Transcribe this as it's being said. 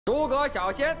诸葛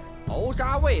小仙谋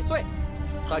杀未遂，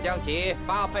特将其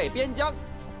发配边疆，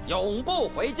永不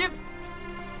回京。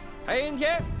裴云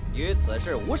天与此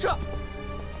事无涉。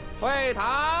退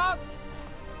堂。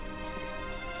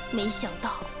没想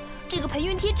到这个裴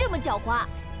云天这么狡猾，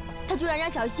他居然让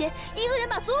小仙一个人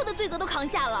把所有的罪责都扛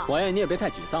下了。王爷，你也别太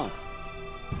沮丧了，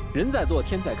人在做，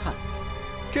天在看。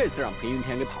这次让裴云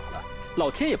天给跑了，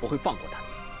老天也不会放过他。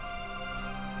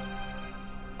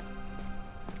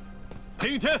裴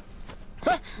云天，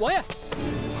哎，王爷，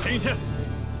裴云天，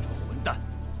你这个混蛋，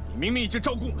你明明已经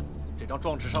招供了，这张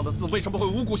状纸上的字为什么会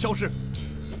无故消失？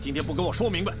你今天不跟我说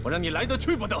明白，我让你来得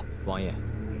去不得。王爷，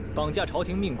绑架朝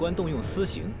廷命官，动用私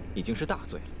刑，已经是大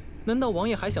罪了。难道王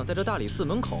爷还想在这大理寺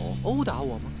门口殴打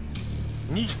我吗？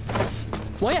你，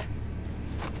王爷，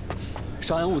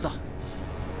稍安勿躁，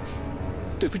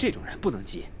对付这种人不能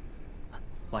急。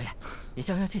王爷，你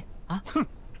消消气啊！哼！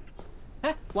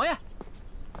哎，王爷，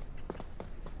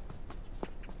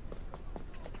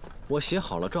我写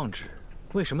好了状纸，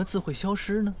为什么字会消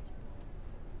失呢？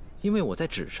因为我在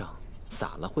纸上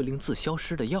撒了会令字消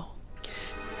失的药。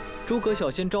诸葛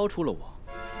小仙招出了我，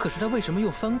可是他为什么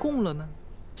又翻供了呢？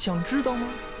想知道吗？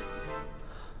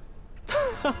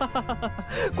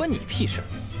关你屁事！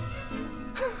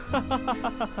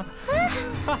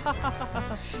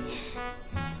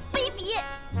卑鄙！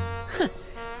哼，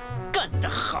干得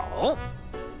好，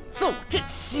奏这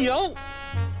桥。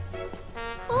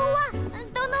哇，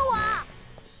等等我！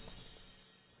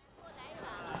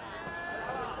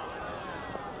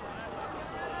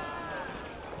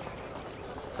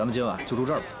咱们今晚就住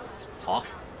这儿吧。好，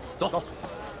走。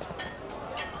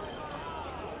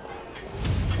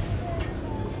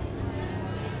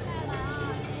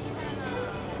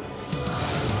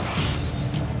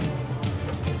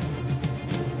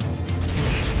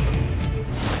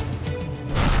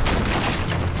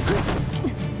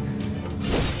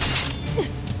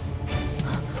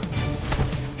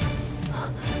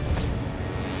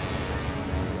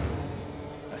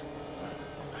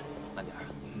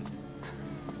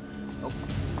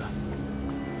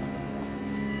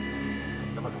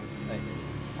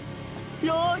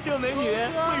哟，这美女为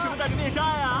什么戴着面纱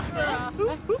呀？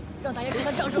让大爷看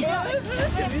看长什么样。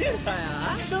真厉害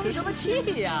啊！生什么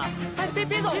气呀？哎，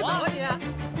别走啊你！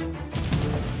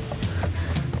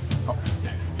好，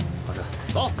好着，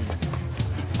走。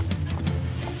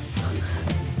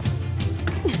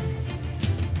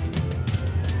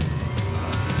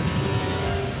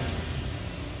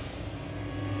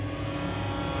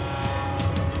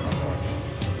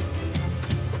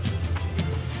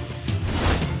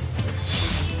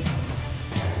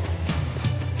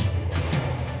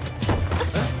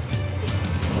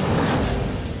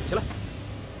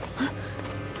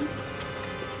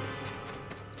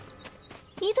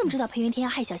你怎么知道裴云天要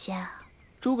害小仙啊？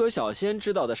诸葛小仙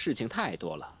知道的事情太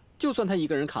多了，就算他一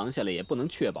个人扛下来，也不能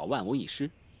确保万无一失。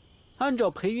按照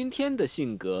裴云天的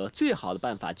性格，最好的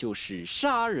办法就是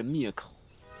杀人灭口。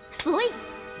所以，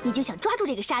你就想抓住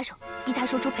这个杀手，逼他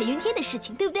说出裴云天的事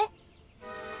情，对不对？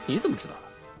你怎么知道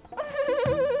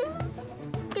的？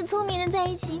跟聪明人在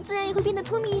一起，自然也会变得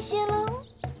聪明一些了。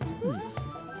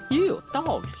也有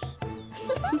道理。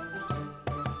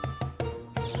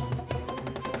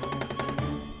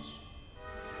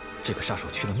这个杀手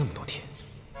去了那么多天，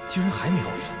居然还没回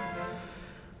来，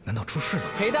难道出事了？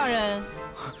裴大人，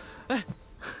哎，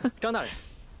张大人，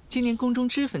今年宫中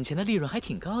脂粉钱的利润还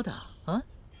挺高的啊！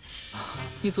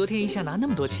你昨天一下拿那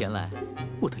么多钱来，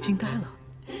我都惊呆了。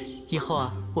以后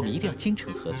啊，我们一定要精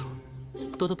诚合作，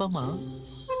多多帮忙。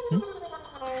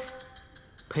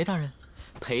裴大人，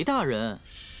裴大人，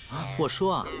我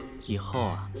说啊，以后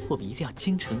啊，我们一定要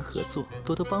精诚合作，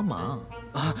多多帮忙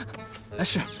啊！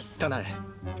是张大人，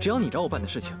只要你找我办的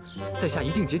事情，在下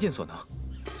一定竭尽所能。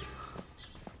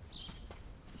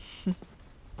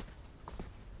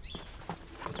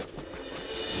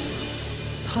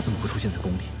他怎么会出现在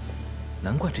宫里？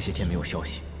难怪这些天没有消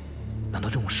息，难道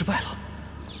任务失败了？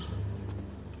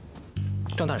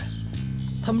张大人，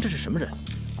他们这是什么人？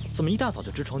怎么一大早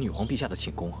就直闯女皇陛下的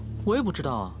寝宫啊？我也不知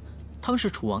道啊，他们是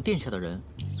楚王殿下的人，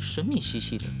神秘兮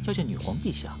兮的要见女皇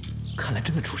陛下。看来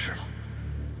真的出事了，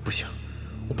不行，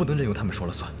我不能任由他们说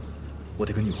了算，我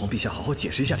得跟女皇陛下好好解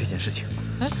释一下这件事情。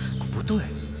哎，不对，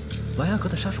琅琊阁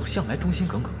的杀手向来忠心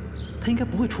耿耿，他应该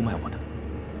不会出卖我的。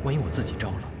万一我自己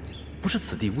招了，不是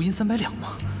此地无银300两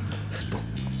吗？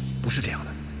不是这样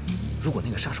的。如果那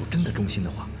个杀手真的忠心的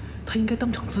话，他应该当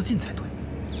场自尽才对，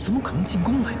怎么可能进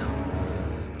宫来呢？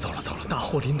糟了糟了，大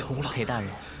祸临头了！裴大人，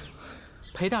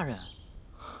裴大人，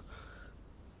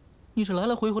你这来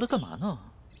来回回的干嘛呢？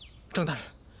张大人，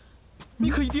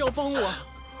你可一定要帮我！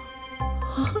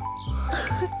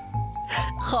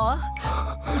好啊。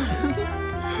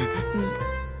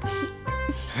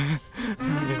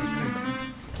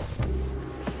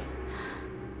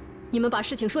你们把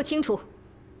事情说清楚，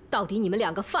到底你们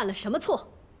两个犯了什么错？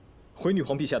回女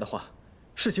皇陛下的话，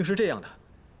事情是这样的：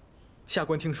下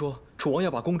官听说楚王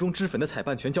要把宫中脂粉的采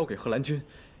办权交给贺兰君，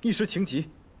一时情急，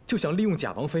就想利用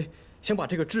贾王妃，想把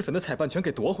这个脂粉的采办权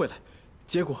给夺回来，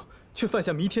结果却犯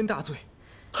下弥天大罪，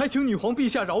还请女皇陛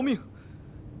下饶命。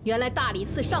原来大理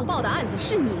寺上报的案子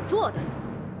是你做的，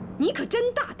你可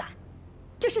真大胆！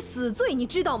这是死罪，你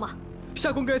知道吗？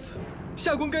下官该死，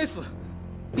下官该死！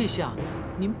陛下，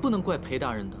您不能怪裴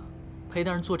大人的，裴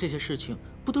大人做这些事情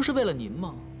不都是为了您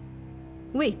吗？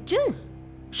为朕？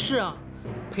是啊，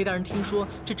裴大人听说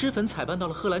这脂粉采办到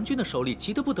了贺兰君的手里，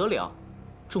急得不得了。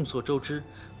众所周知，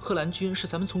贺兰君是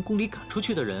咱们从宫里赶出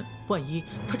去的人，万一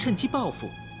他趁机报复，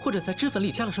或者在脂粉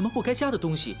里加了什么不该加的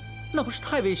东西，那不是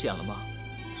太危险了吗？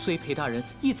所以裴大人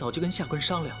一早就跟下官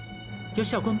商量，要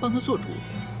下官帮他做主。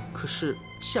可是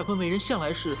下官为人向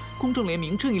来是公正廉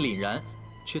明、正义凛然，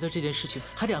觉得这件事情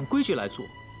还得按规矩来做。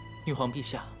女皇陛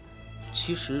下，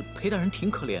其实裴大人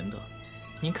挺可怜的，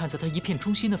您看在他一片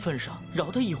忠心的份上，饶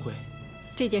他一回。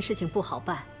这件事情不好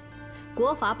办，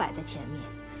国法摆在前面，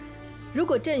如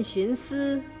果朕徇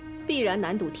私，必然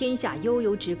难堵天下悠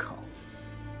悠之口。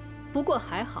不过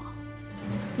还好，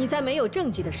你在没有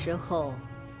证据的时候，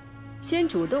先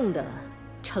主动地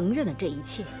承认了这一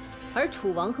切，而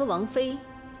楚王和王妃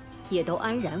也都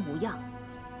安然无恙。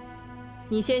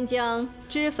你先将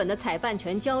脂粉的采办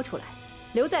权交出来，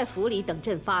留在府里等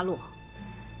朕发落。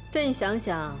朕想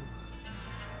想，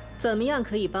怎么样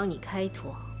可以帮你开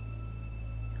脱。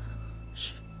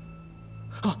是。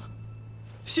啊，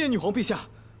谢女皇陛下。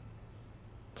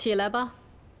起来吧。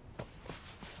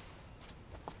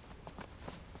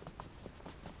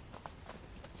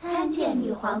参见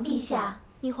女皇陛下。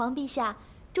女皇陛下，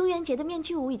中元节的面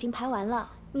具舞已经排完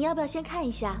了，你要不要先看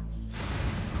一下？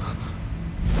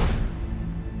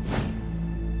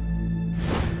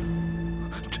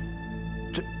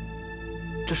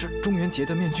这是中元节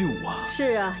的面具舞啊！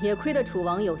是啊，也亏得楚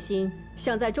王有心，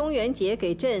想在中元节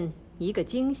给朕一个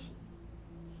惊喜。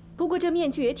不过这面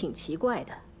具也挺奇怪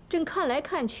的，朕看来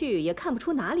看去也看不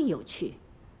出哪里有趣。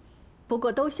不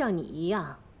过都像你一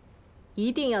样，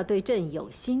一定要对朕有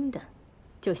心的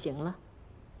就行了。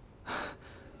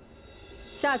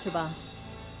下去吧。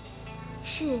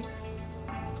是。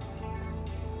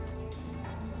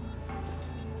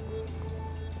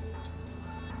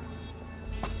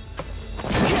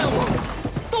骗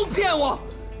我，都骗我！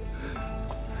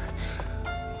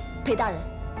裴大人，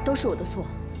都是我的错，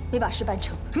没把事办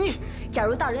成。你，假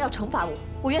如大人要惩罚我，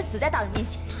我愿死在大人面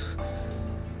前。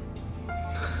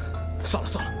算了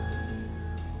算了，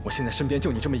我现在身边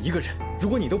就你这么一个人，如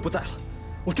果你都不在了，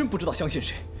我真不知道相信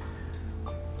谁。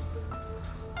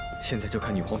现在就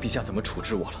看女皇陛下怎么处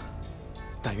置我了。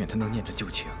但愿她能念着旧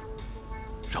情，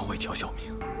饶我一条小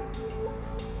命。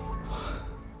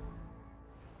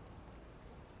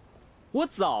我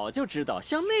早就知道，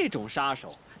像那种杀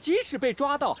手，即使被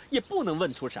抓到，也不能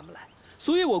问出什么来。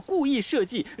所以我故意设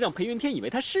计让裴云天以为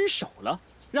他失手了，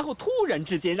然后突然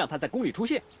之间让他在宫里出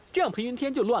现，这样裴云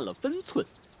天就乱了分寸，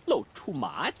露出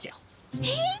马脚。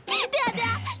对啊对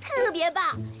啊，特别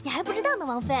棒！你还不知道呢，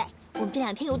王妃，我们这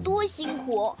2天有多辛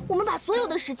苦，我们把所有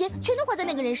的时间全都花在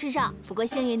那个人身上。不过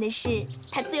幸运的是，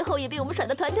他最后也被我们耍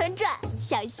得团团转，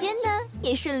小仙呢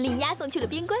也顺利押送去了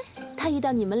边关。他遇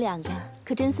到你们2个，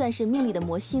可真算是命里的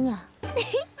魔星啊！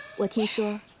我听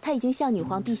说他已经向女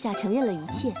皇陛下承认了一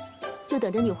切，就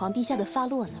等着女皇陛下的发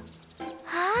落呢。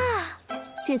啊！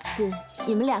这次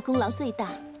你们俩功劳最大，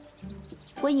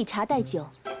我以茶代酒，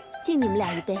敬你们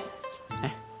俩一杯。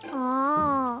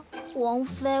啊，王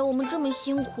妃，我们这么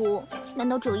辛苦，难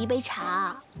道只有一杯茶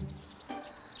啊？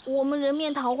我们人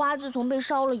面桃花自从被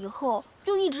烧了以后，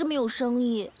就一直没有生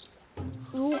意。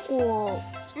如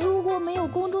果没有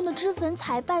宫中的脂粉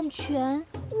采办权，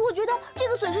我觉得这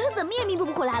个损失是怎么也弥补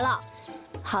不回来了。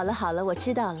好了好了，我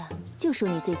知道了，就属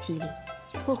你最机灵，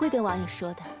我会跟王爷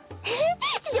说的。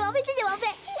谢谢王妃，谢谢王妃。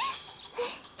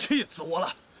气死我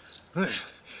了！哎，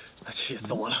气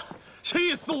死我了！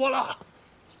气死我了！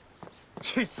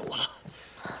气死我了！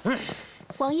哎，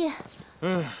王爷，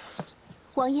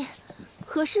王爷，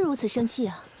何事如此生气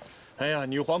啊？哎呀，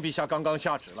女皇陛下刚刚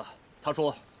下旨了，她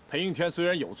说裴应天虽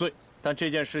然有罪，但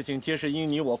这件事情皆是因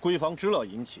你我闺房之乐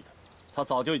引起的，他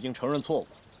早就已经承认错误，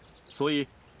所以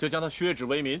就将他削职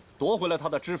为民，夺回了他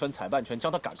的脂粉采办权，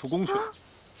将他赶出宫去。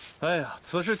哎呀，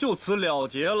此事就此了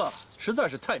结了，实在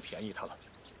是太便宜他了。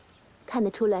看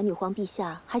得出来，女皇陛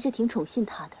下还是挺宠信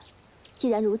他的。既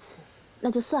然如此，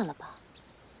那就算了吧。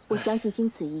我相信经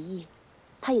此一役，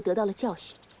他也得到了教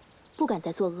训，不敢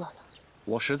再作恶了。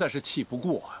我实在是气不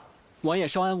过啊！王爷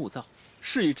稍安勿躁，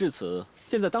事已至此，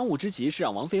现在当务之急是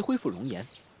让王妃恢复容颜。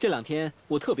这2天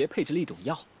我特别配置了一种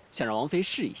药，想让王妃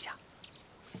试一下。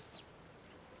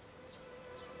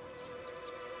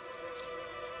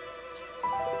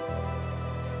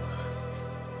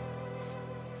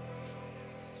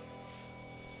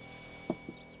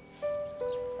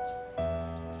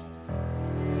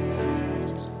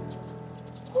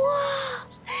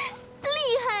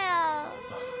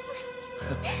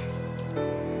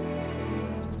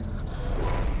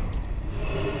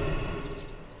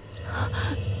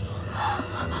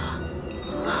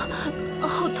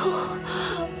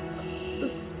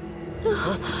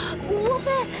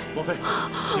王妃，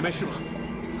你没事吧？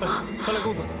看来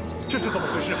公子，这是怎么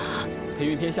回事？裴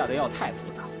云天下的药太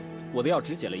复杂，我的药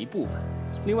只解了一部分，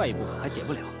另外一部分还解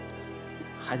不了，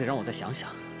还得让我再想想。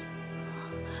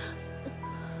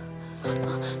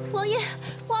王爷，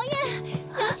王爷，你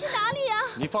要去哪里呀？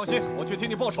你放心，我去替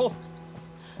你报仇。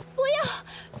不要，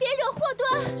别惹祸端。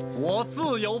我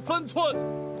自有分寸。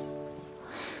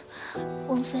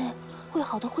王妃，会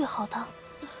好的，会好的。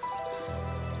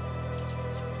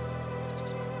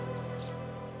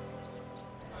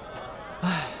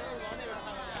唉，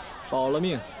保了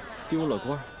命，丢了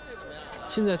官，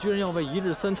现在居然要为1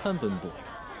日3餐奔波。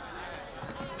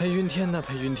裴云天呐，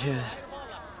裴云天，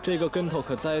这个跟头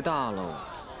可栽大喽！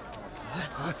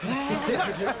裴大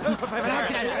人，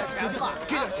行吧，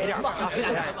给点钱吧，裴大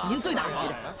人，您最大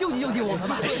方，救济救济我们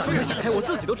吧！闪开闪开，我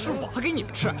自己都吃不饱，还给你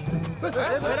们吃。裴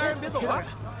大人别走啊！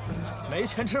没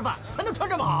钱吃饭还能穿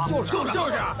这么好？就是，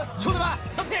兄弟们，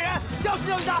他骗人，教训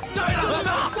他！兄弟们，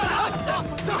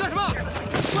你干什么？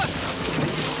快！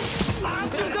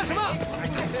你干什么？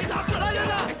来人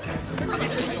呐！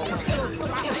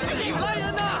来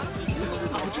人呐！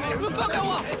你们放开我！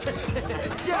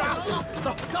接着，走！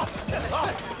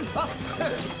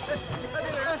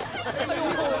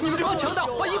你们这帮强盗，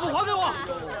把衣服还给我！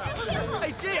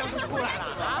哎，这样就出来了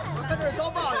啊！在这儿遭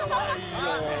报应了！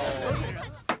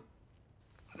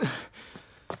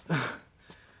哎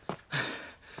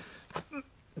呦！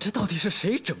这到底是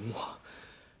谁整我？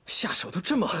下手都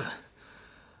这么狠！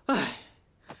哎，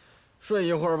睡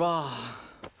一会儿吧。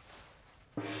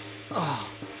啊！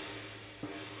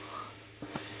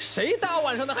谁大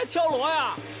晚上的还敲锣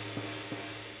呀？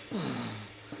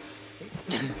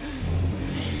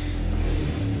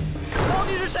到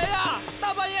底是谁呀？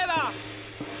大半夜的！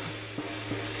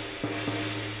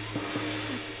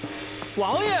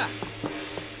王爷，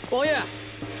王爷，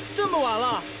这么晚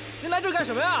了，您来这儿干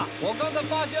什么呀？我刚才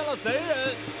发现了贼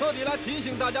人，特地来提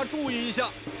醒大家注意一下。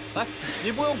来，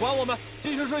你不用管我们，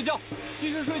继续睡觉，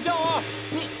继续睡觉啊！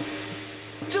你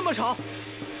这么吵，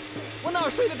我哪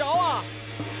睡得着啊？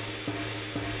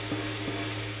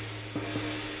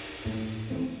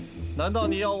难道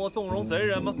你要我纵容贼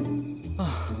人吗？啊，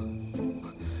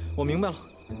我明白了，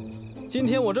今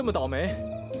天我这么倒霉，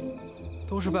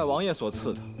都是拜王爷所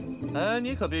赐的。哎，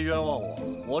你可别冤枉我，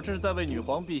我这是在为女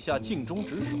皇陛下尽忠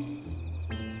职守。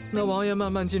那王爷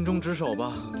慢慢尽忠职守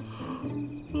吧。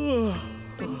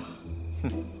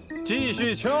继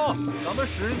续敲，咱们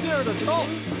使劲的敲，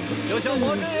就像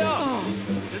我这样，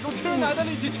使出吃奶的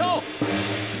力气敲。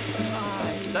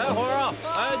待会儿啊，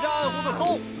挨家挨户的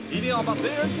搜，一定要把贼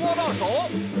人捉到手。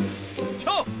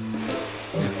敲！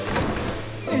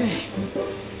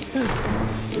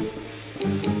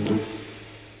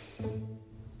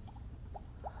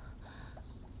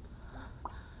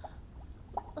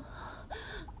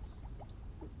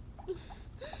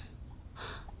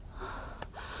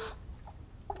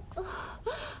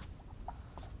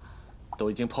都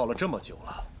已经泡了这么久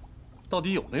了，到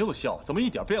底有没有效？怎么一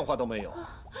点变化都没有？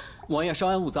王爷稍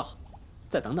安勿躁，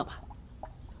再等等吧，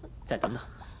再等等。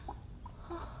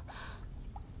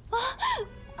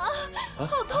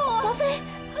好痛啊！王妃，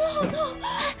好痛！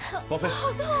王妃，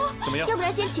好痛啊！怎么样？要不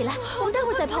然先起来，我们待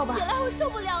会儿再泡吧。起来，我受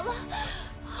不了了。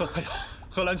哎呀，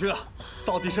贺兰君啊，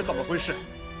到底是怎么回事？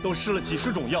都试了几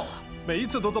十种药了，每一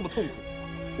次都这么痛苦。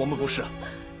我们不试。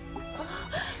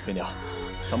媚娘，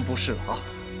咱们不试了啊！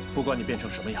不管你变成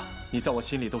什么样，你在我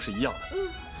心里都是一样的。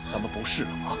咱们不试了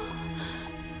啊！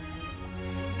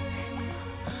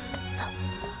走。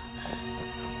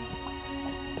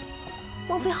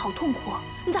王妃好痛苦，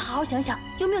你再好好想想，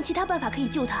有没有其他办法可以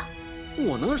救她？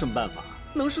我能有什么办法？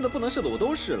能试的不能试的我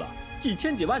都试了，几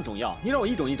千几万种药，你让我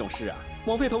一种一种试啊？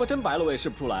王妃头发真白了，我也试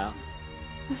不出来啊。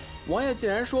王爷既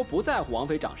然说不在乎王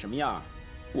妃长什么样，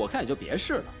我看也就别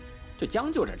试了，就将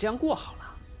就着这样过好了。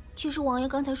其实王爷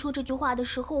刚才说这句话的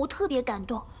时候，我特别感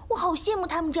动，我好羡慕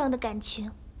他们这样的感情。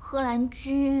贺兰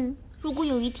君，如果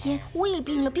有一天我也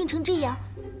病了，病成这样，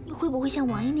你会不会像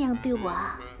王爷那样对我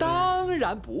啊？当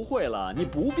然不会了，你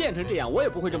不变成这样，我也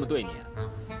不会这么对你。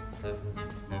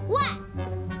喂，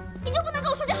你就不能给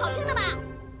我说句好听的吗？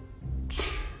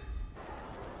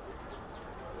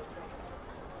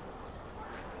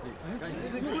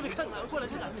过来看看，过来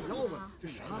看看，你要吗？这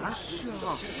啥？是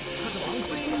啊，他是王妃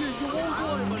越妖怪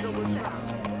吗？这不是？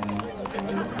这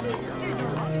就是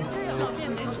王妃这样，下面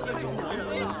年轻的是王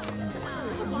妃啊！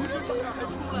怎么能这样还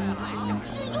出来啊？是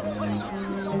妖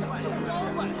怪，就是妖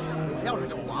怪。我要是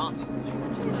楚王，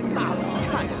大伙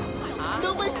看着能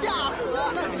被吓死，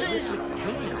那真是听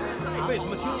见了，被他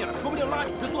们听见了，说不定拉你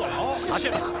去坐牢。拿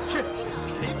去，是，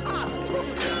谁怕他？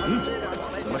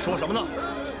你们说什么呢？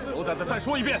有胆子再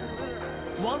说一遍！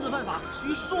王子犯法，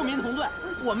与庶民同罪。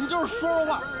我们就是说说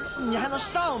话，你还能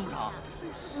上不成？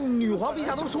女皇陛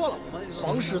下都说了，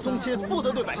皇室宗亲不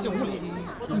得对百姓无礼，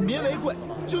民为贵，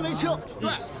君为轻。对，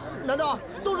难道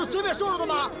都是随便说说的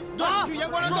吗？啊！去言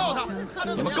官上告他。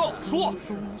你们告说，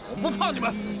我不怕你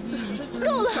们。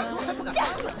够了，驾！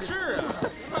是啊，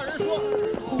让人说。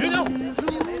月娘，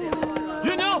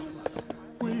月娘。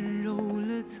温柔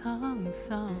了沧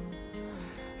桑。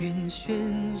愿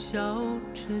喧嚣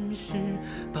尘世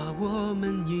把我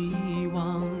们遗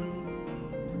忘，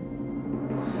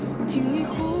听你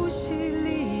呼吸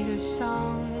里的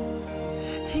伤，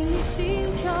听你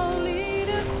心跳里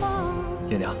的狂。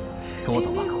月娘，跟我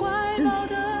走吧。听你怀抱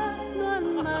的暖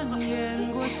蔓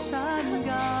延过山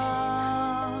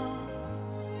岗，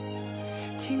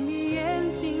听你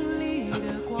眼睛里的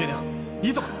光。月娘，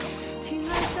你怎么了？听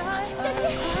爱在耳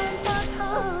畔发烫，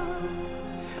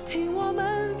听我们。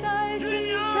心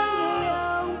墙的两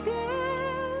边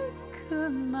刻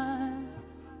满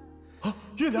啊，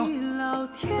月娘！地老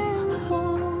天荒。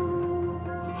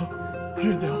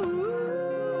月娘。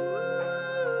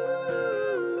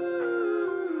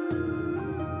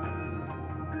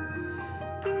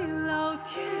地老天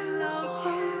荒。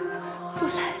我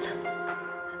来了。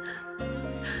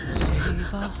谁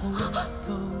把红豆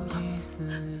一丝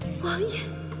一王爷。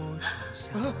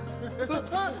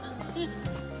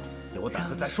有胆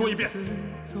子再说一遍！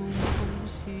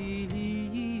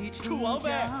楚王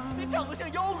妃，你长得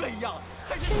像妖怪一样，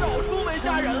还是少出门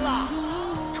吓人了。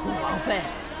楚王妃，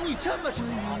你这么丑，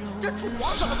这楚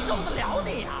王怎么受得了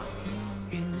你呀？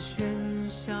愿喧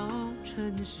嚣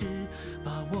尘世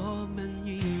把我们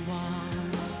遗忘，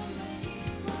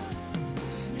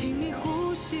听你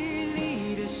呼吸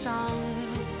里的伤，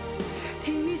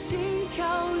听你心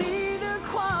跳里的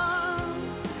狂，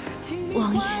听你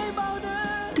怀抱的。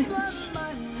对不起，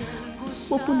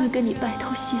我不能跟你白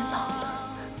头偕老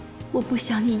了。我不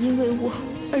想你因为我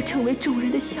而成为众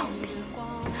人的笑柄。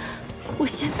我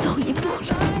先走一步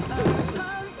了。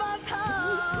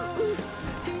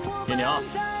月娘，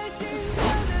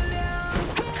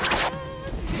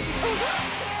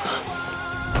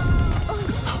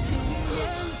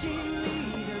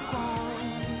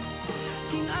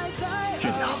月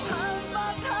娘，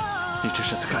你这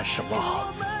是在干什么？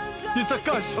你在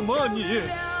干什么啊你？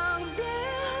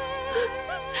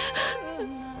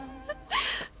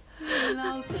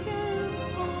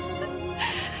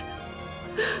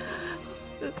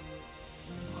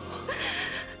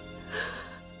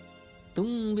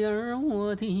东边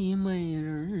我的美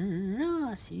人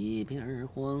啊，西边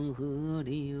黄河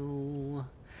流，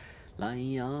来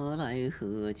呀来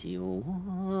喝酒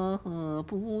啊，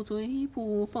不醉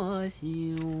不罢休。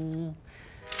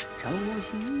朝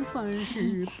夕凡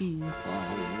事必放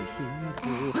心头。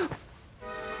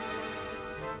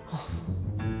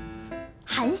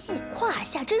韩信胯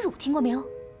下之辱听过没有？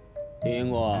听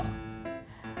过。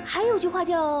还有句话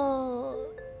叫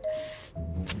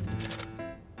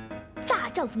“大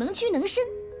丈夫能屈能伸”，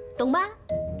懂吧？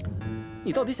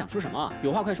你到底想说什么？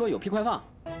有话快说，有屁快放。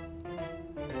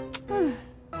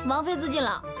王妃自尽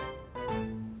了。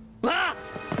啊？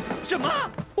什么？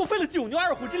我费了9牛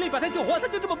2虎之力把他救活，他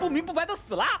就这么不明不白的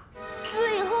死了？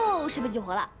最后是被救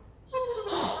活了。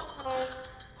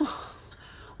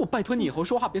我拜托你以后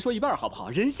说话别说一半好不好？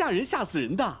人吓人吓死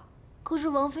人的。可是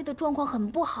王妃的状况很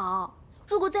不好，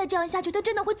如果再这样下去，她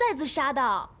真的会再自杀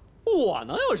的。我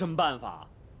能有什么办法？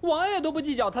王爷都不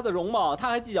计较她的容貌，他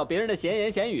还计较别人的闲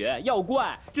言闲语。要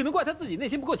怪，只能怪他自己内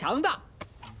心不够强大。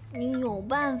你有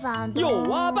办法的？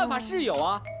有啊，办法是有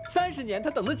啊。30年他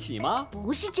等得起吗？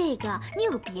不是这个，你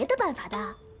有别的办法的。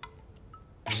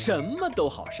什么都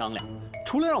好商量，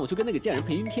除了让我去跟那个贱人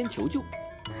裴云天求救。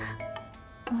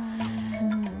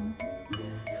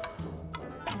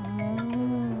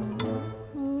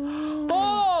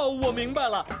哦，我我明白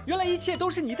了，原来一切都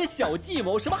是你的小计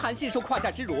谋，什么韩信受胯下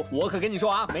之辱，我可跟你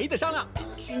说啊，没得商量。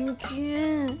君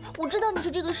君，我知道你是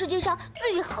这个世界上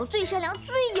最好、最善良、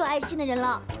最有爱心的人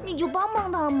了，你就帮帮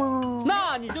他嘛。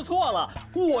那你就错了，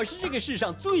我是这个世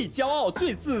上最骄傲、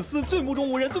最自私、最目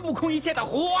中无人、最目空一切的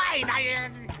坏男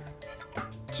人。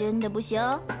真的不行？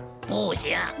不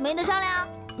行，没得商量。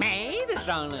没得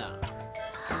商量。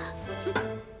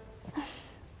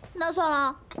那算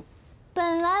了。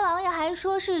本来王爷还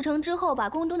说事成之后把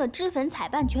宫中的脂粉彩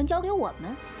瓣全交给我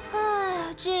们，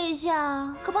哎，这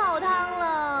下可泡汤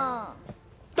了。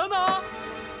等等，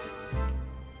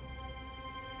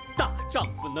大丈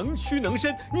夫能屈能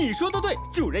伸，你说的对，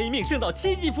救人一命胜造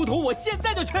7级浮屠，我现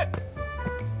在就去。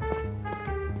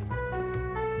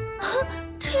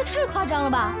这也太夸张了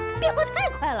吧，变化太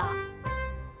快了。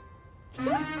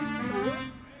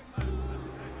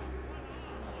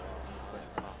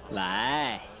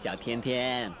来，小天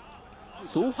天，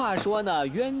俗话说呢，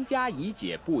冤家宜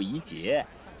解不宜结，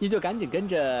你就赶紧跟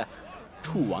着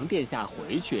楚王殿下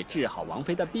回去治好王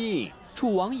妃的病，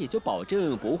楚王也就保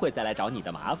证不会再来找你的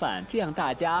麻烦，这样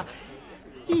大家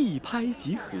一拍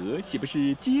即合，岂不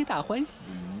是皆大欢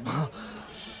喜？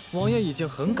王爷已经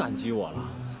很感激我了，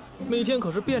每天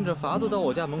可是变着法子到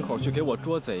我家门口去给我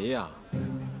捉贼呀，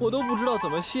我都不知道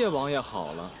怎么谢王爷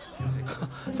好了。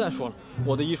再说了，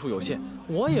我的医术有限，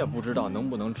我也不知道能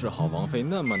不能治好王妃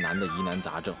那么难的疑难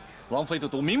杂症。王妃的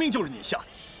毒明明就是你下的，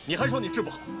你还说你治不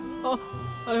好？啊，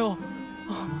哎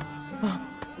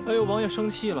呦，王爷生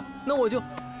气了，那我就，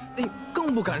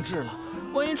更不敢治了。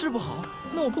万一治不好，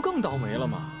那我不更倒霉了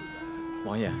吗？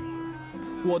王爷，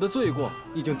我的罪过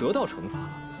已经得到惩罚了，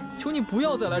求你不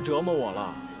要再来折磨我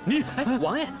了。你，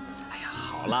王爷，哎呀，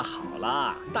好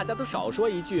了，大家都少说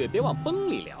一句，别往崩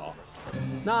里聊。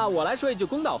那我来说一句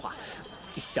公道话，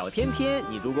小天天，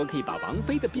你如果可以把王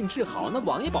妃的病治好，那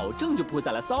王爷保证就不会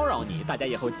再来骚扰你，大家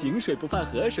以后井水不犯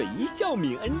河水，一笑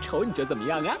泯恩仇，你觉得怎么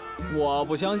样啊？我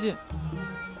不相信，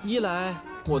一来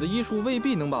我的医术未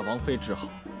必能把王妃治好，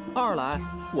二来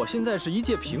我现在是一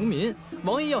介平民，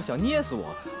王爷要想捏死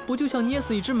我，不就像捏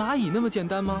死一只蚂蚁那么简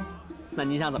单吗？那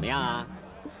你想怎么样啊？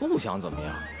不想怎么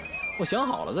样，我想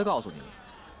好了再告诉你。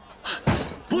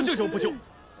不救就不救。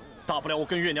大不了我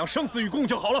跟月娘生死与共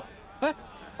就好了。哎，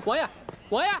王爷，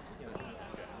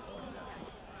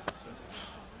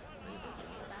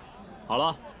好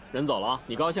了，人走了，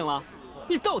你高兴了？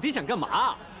你到底想干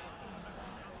嘛？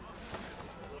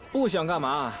不想干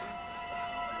嘛？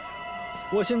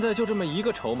我现在就这么一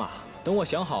个筹码，等我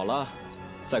想好了，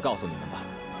再告诉你们吧。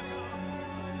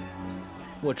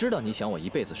我知道你想我一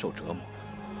辈子受折磨，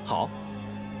好，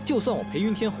就算我裴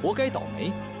云天活该倒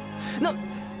霉，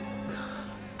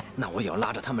那我也要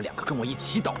拉着他们2个跟我一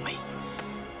起倒霉。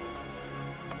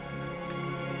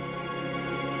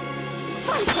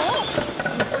放口！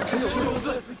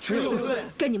臣有罪！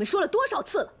跟你们说了多少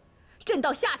次了，朕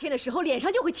到夏天的时候脸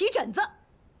上就会起疹子，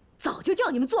早就叫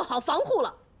你们做好防护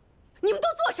了，你们都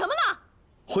做什么了？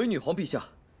回女皇陛下，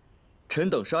臣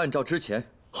等是按照之前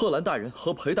贺兰大人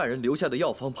和裴大人留下的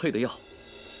药方配的药，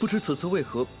不知此次为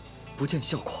何不见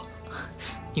效果。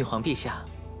女皇陛下，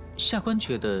下官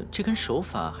觉得这跟手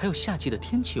法还有夏季的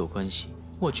天气有关系。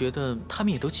我觉得他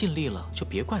们也都尽力了，就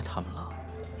别怪他们了。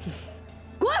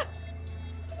滚！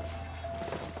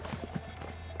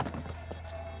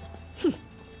哼！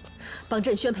帮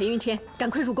朕宣裴云天赶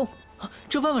快入宫。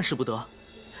这万万使不得！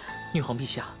女皇陛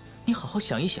下，你好好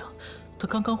想一想，他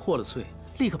刚刚获了罪，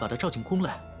立刻把他召进宫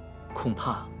来，恐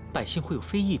怕百姓会有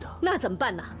非议的。那怎么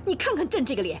办呢？你看看朕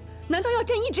这个脸，难道要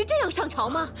朕一直这样上朝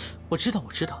吗？我知道，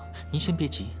您先别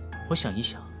急，我想一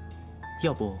想，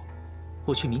要不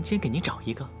我去民间给您找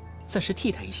一个，暂时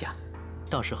替他一下，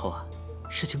到时候啊，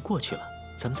事情过去了，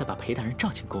咱们再把裴大人召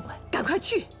进宫来。赶快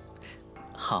去！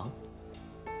好。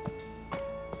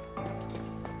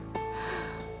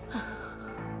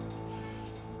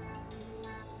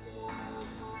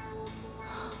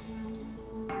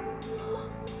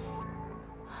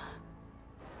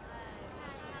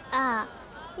啊，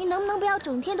你能不能不要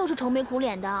整天都是愁眉苦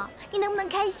脸的？你能不能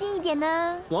开心一点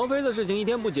呢？王妃的事情一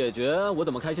天不解决，我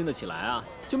怎么开心得起来啊？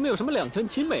就没有什么两全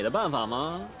其美的办法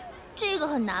吗？这个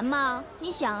很难吗？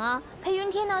你想啊，裴云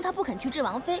天呢，他不肯去治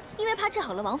王妃，因为怕治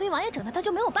好了王妃，王爷整他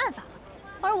就没有办法了。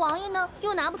而王爷呢，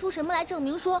又拿不出什么来证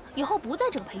明说以后不再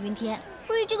整裴云天，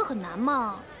所以这个很难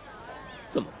嘛。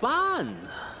怎么办呢？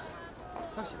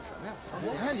那写什么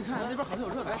呀？你看那边好像有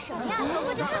热闹。什么呀？走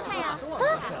过去看看呀！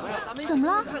怎么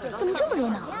了？怎么这么热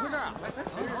闹？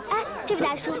哎，这位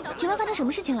大叔，请问发生什么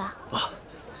事情了？啊，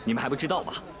你们还不知道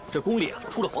吧？这宫里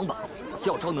出了皇榜，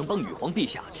要招能帮女皇陛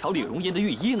下调理容颜的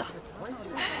御医呢。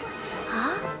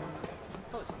啊？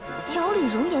调理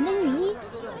容颜的御医？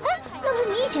哎，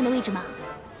你以前的位置吗？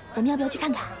我们要不要去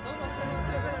看看？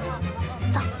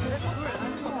走。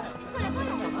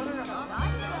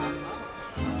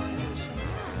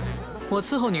我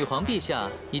伺候女皇陛下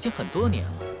已经很多年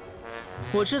了，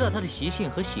我知道她的习性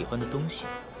和喜欢的东西。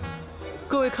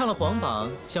各位看了皇榜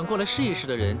想过来试一试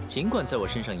的人，尽管在我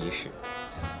身上一试。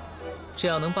只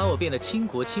要能把我变得倾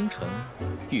国倾城、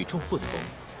与众不同，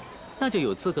那就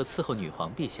有资格伺候女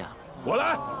皇陛下了。我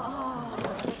来。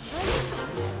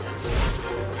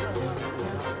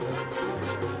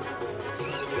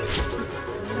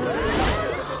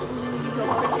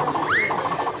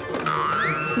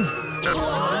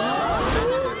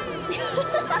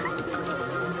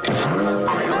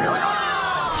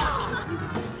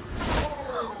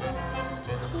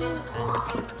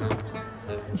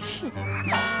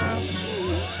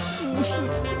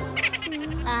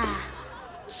哎，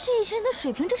这些人的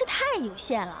水平真是太有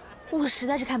限了，我实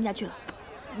在是看不下去了。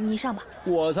你上吧。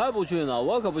我才不去呢，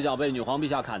我可不想被女皇陛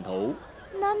下砍头。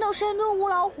难道山中无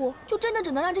老虎就真的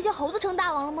只能让这些猴子称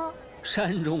大王了吗？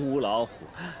山中无老虎，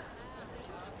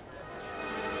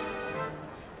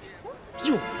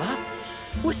有了！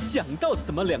我想到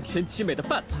怎么两全其美的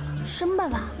办法了。什么办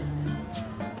法？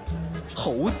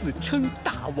猴子称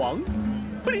大王，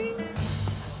不灵。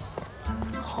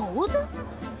猴子？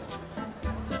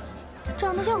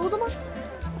长得像猴子吗？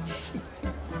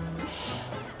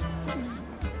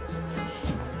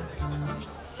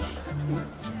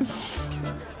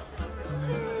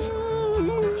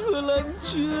荷兰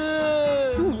君，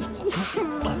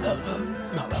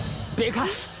别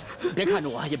看着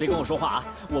我，也别跟我说话啊！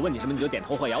我问你什么你就点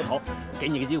头或摇头，给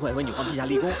你个机会为女皇陛下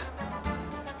立功。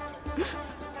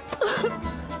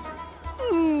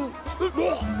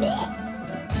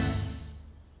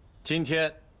今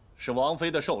天是王妃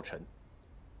的寿辰，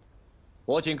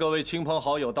我请各位亲朋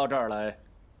好友到这儿来，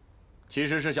其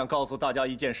实是想告诉大家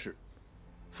一件事：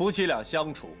夫妻俩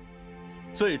相处，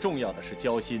最重要的是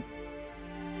交心。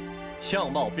相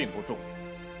貌并不重要。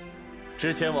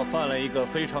之前我犯了一个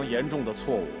非常严重的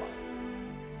错误啊，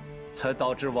才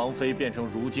导致王妃变成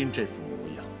如今这副模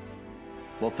样，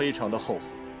我非常的后悔。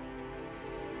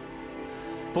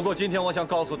不过今天我想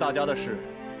告诉大家的是，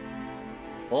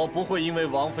我不会因为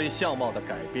王妃相貌的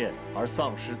改变而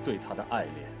丧失对她的爱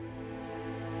恋，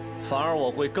反而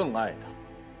我会更爱她，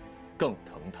更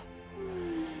疼她。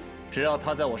只要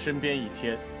她在我身边一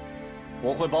天，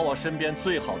我会把我身边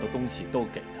最好的东西都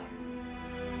给她。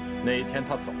那一天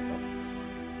她走了，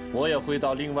我也会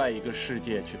到另外一个世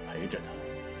界去陪着她。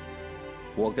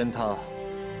我跟她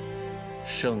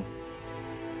生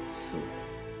死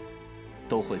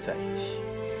都会在一起。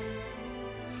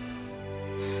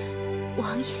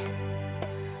王爷，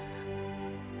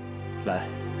来，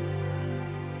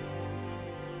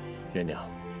月娘，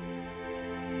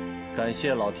感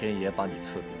谢老天爷把你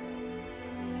赐给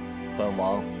我，本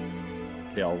王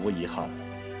了无遗憾了。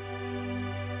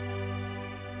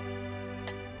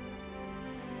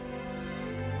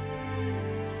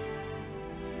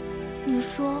你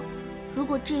说，如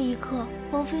果这一刻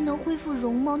王妃能恢复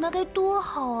容貌，那该多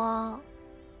好啊！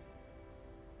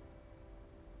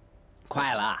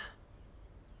快了。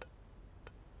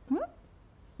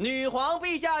女皇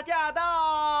陛下驾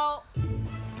到！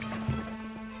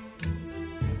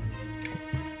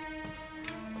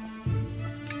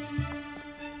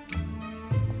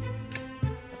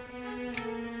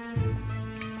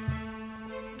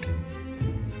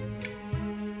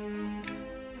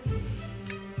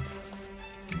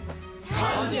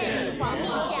参见女皇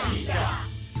陛下。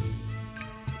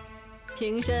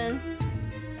平身。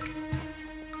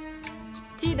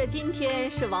记得今天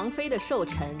是王妃的寿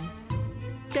辰。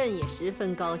朕也十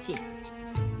分高兴，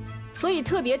所以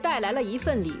特别带来了一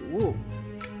份礼物，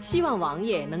希望王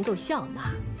爷能够笑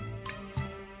纳。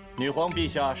女皇陛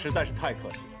下实在是太客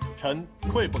气，臣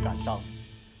愧不敢当。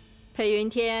裴云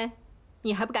天，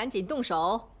你还不赶紧动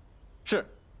手？是。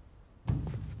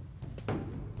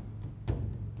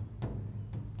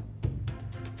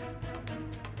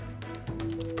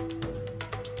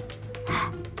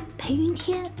哎，裴云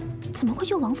天怎么会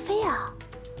救王妃啊？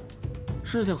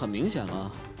事情很明显了，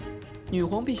女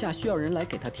皇陛下需要人来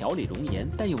给她调理容颜，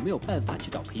但又没有办法去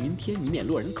找裴云天，以免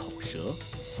落人口舌。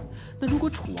那如果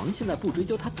楚王现在不追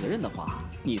究他责任的话，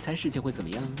你猜事情会怎么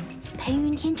样？裴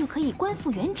云天就可以官复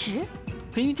原职。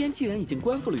裴云天既然已经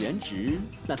官复了原职，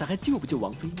那他还救不救王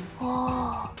妃？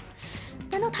哦，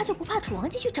难道他就不怕楚王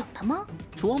继续整他吗？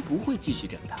楚王不会继续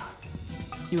整他，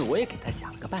因为我也给他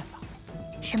想了个办法。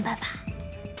什么办法？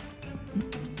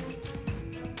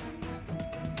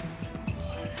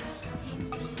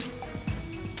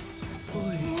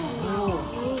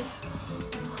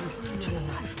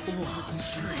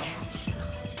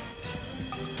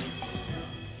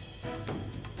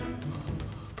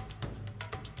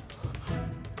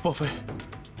莫非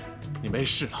你没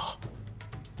事了？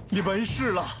你没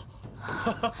事了？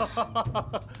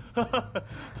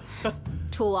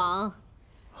楚王，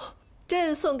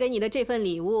朕送给你的这份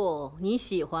礼物，你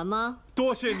喜欢吗？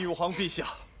多谢女皇陛下。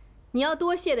你要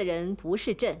多谢的人不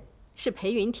是朕，是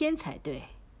裴云天才对。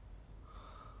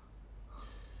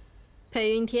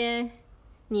裴云天，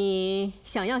你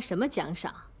想要什么奖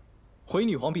赏？回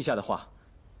女皇陛下的话，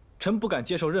臣不敢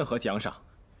接受任何奖赏，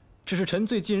只是臣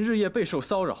最近日夜备受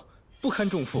骚扰，不堪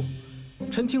重负。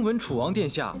臣听闻楚王殿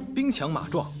下兵强马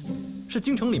壮，是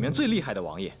京城里面最厉害的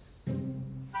王爷。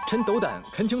臣斗胆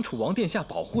恳请楚王殿下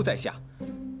保护在下，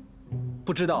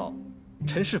不知道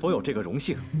臣是否有这个荣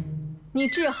幸？你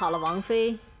治好了王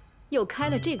妃，又开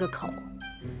了这个口，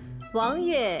王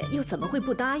爷又怎么会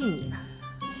不答应你呢？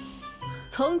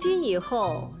从今以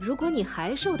后，如果你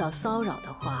还受到骚扰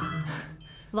的话，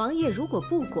王爷如果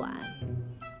不管，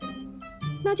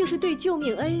那就是对救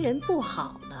命恩人不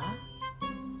好了。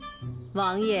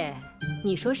王爷，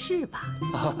你说是吧？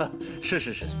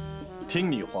是，听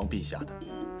女皇陛下的。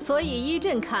所以依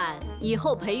朕看，以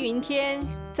后裴云天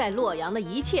在洛阳的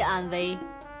一切安危，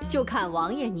就看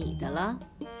王爷你的了。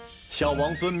小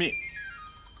王遵命。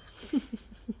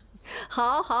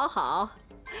好，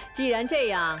既然这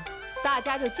样，大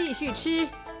家就继续吃，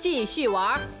继续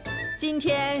玩。今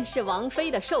天是王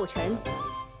妃的寿辰，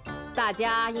大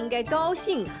家应该高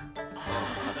兴啊！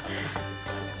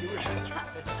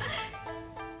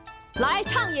来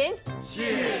畅饮。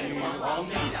谢女皇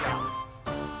陛下。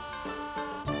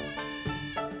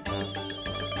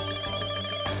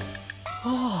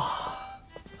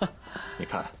你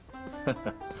看，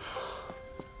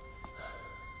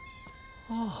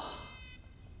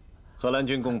荷兰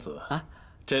君公子啊，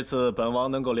这次本王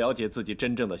能够了解自己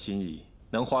真正的心意，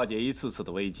能化解一次次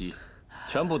的危机，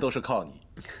全部都是靠你。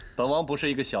本王不是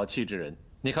一个小气之人。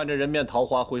你看这人面桃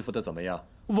花恢复的怎么样？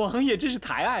王爷真是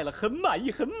太爱了，很满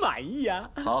意呀！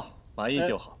好，满意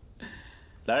就好。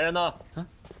来人呢？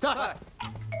在。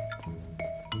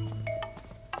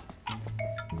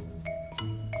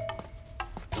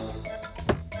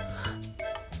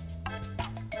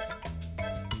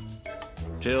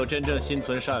只有真正心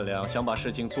存善良、想把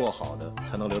事情做好的，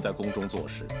才能留在宫中做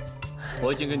事。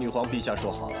我已经跟女皇陛下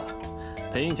说好了，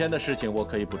裴应天的事情我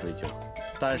可以不追究，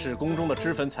但是宫中的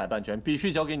脂粉采办权必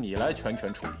须交给你来全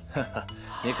权处理。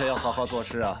你可要好好做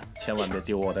事啊，千万别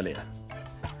丢我的脸。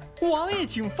王爷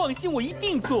请放心，我一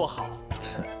定做好。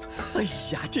哎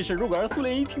呀，这事如果让苏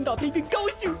莲一听到，她一定高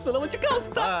兴死了。我去告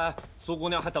诉她。哎，苏姑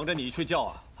娘还等着你去叫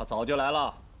啊，她早就来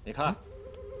了。你看。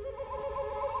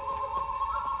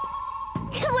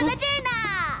我在这儿呢。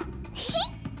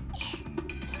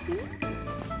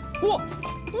哇！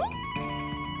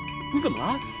你怎么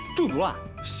了？中毒了？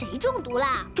谁中毒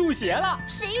啦？中邪了？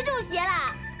谁中邪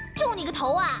了？中你个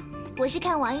头啊！我是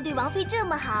看王爷对王妃这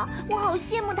么好，我好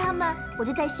羡慕他们。我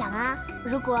就在想啊，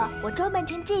如果我装扮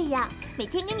成这样，每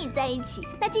天跟你在一起，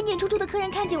那进进出出的客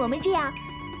人看见我们这样，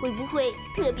会不会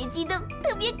特别激动、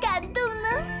特别感动呢？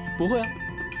不会啊。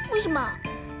为什么？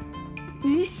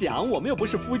你想，我们又不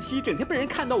是夫妻，整天被人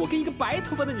看到我跟一个白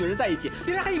头发的女人在一起，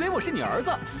别人还以为我是你儿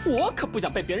子。我可不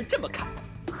想被别人这么看。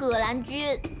贺兰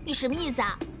君，你什么意思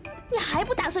啊？你还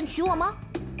不打算娶我吗？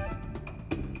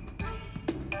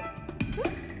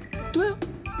对啊。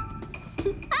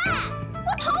哎，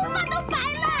我头发都白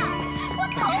了，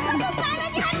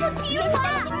你还不娶我？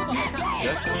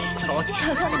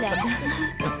瞧他们两个。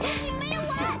你没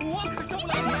完！你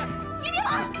站住！你别跑！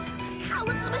看我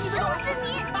怎么收拾你！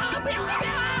不要！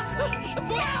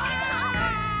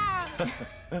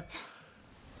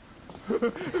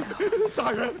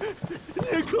大人，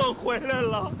您可回来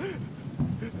了！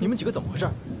你们几个怎么回事？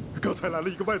刚才来了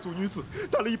一个外族女子，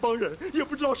带了一帮人，也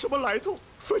不知道什么来头，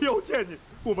非要见你，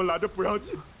我们拦着不让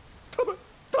进，他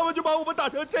们就把我们打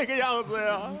成这个样子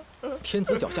呀！天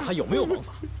子脚下还有没有王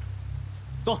法？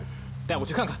走，带我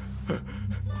去看看。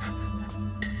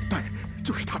大人，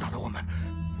就是他打的我们。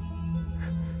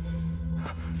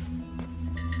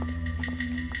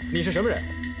你是什么人？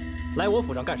来我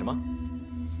府上干什么？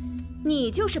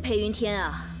你就是裴云天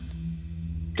啊？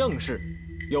正是，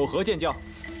有何见教？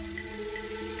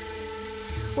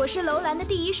我是楼兰的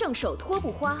第一圣手托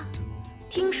布花，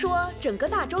听说整个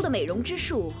大周的美容之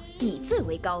术你最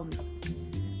为高明，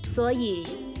所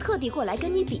以特地过来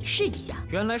跟你比试一下。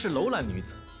原来是楼兰女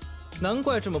子，难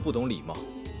怪这么不懂礼貌。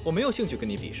我没有兴趣跟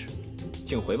你比试，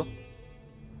请回吧。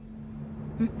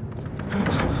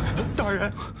大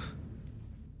人。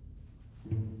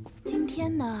今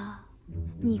天呢，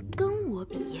你跟我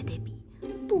比也得比，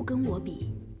不跟我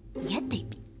比也得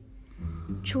比，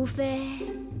除非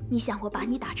你想我把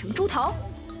你打成猪头。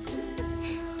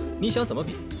你想怎么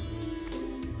比？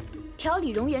调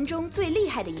理容颜中最厉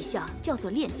害的一项叫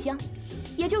做炼香，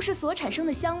也就是所产生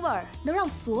的香味儿能让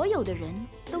所有的人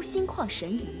都心旷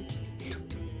神怡。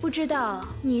不知道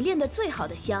你炼的最好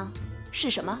的香是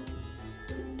什么？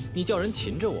你叫人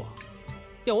擒着我，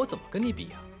要我怎么跟你比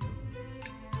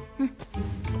呀？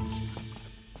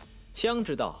香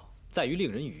之道在于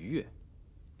令人愉悦，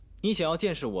你想要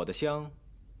见识我的香，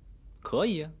可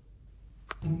以呀。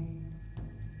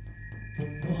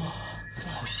哇，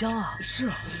好香啊！是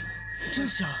啊，真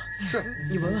香。是，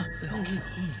你闻闻。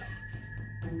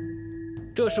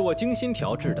这是我精心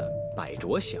调制的百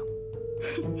灼香。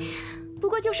不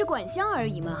过就是管香而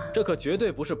已嘛。这可绝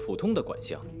对不是普通的管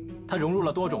香，它融入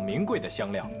了多种名贵的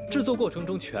香料，制作过程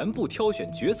中全部挑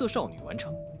选绝色少女完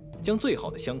成，将最好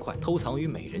的香块偷藏于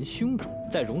美人胸中，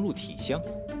再融入体香，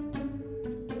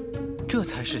这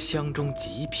才是香中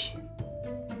极品。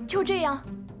就这样？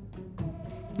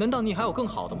难道你还有更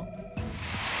好的吗？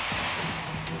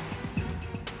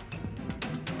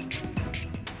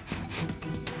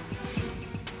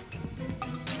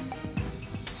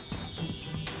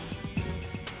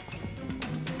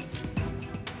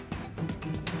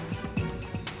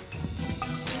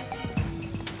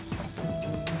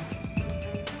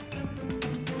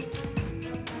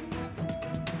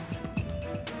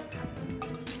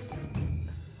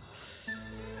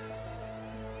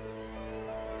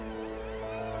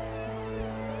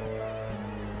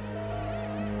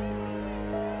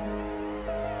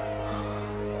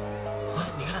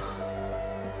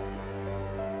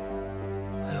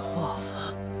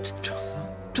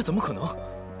这怎么可能？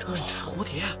这是蝴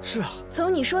蝶。是啊。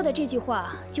从你说的这句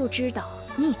话就知道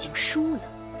你已经输了。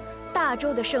大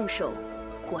周的圣手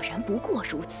果然不过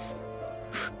如此。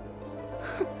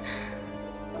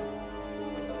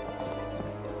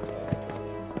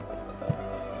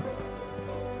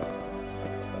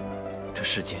这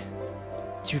世间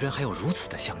居然还有如此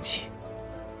的香气。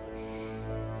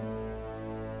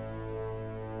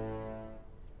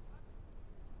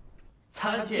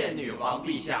参见女皇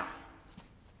陛下。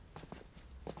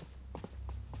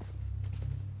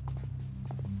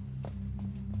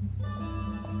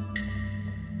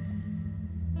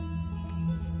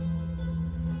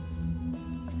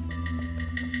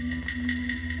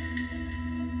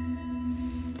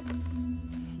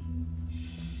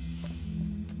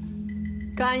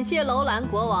感谢楼兰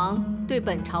国王对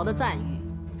本朝的赞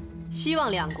誉，希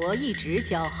望两国一直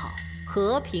交好，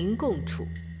和平共处。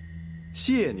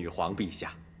谢女皇陛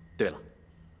下。对了，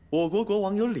我国国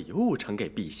王有礼物呈给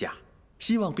陛下，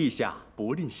希望陛下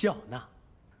不吝笑纳。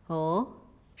哦，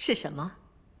是什么？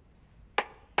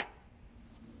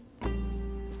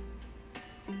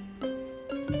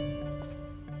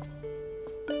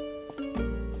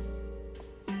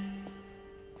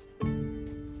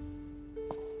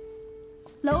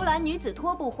楼兰女子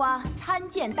托布花参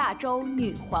见大周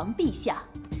女皇陛下。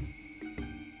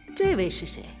这位是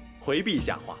谁？回陛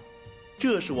下话，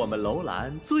这是我们楼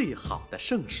兰最好的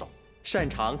圣手，擅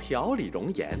长调理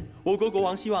容颜。我国国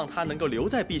王希望他能够留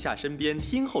在陛下身边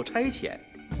听候差遣，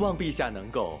望陛下能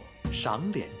够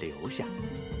赏脸留下。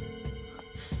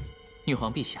女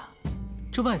皇陛下，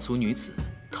这外族女子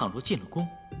倘若进了宫，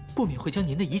不免会将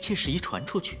您的一切事宜传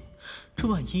出去，这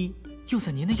万一又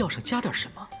在您的药上加点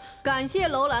什么？感谢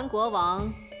楼兰国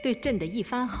王对朕的一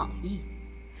番好意，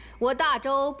我大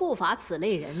周不乏此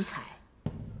类人才。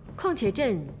况且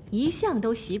朕一向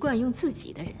都习惯用自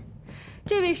己的人，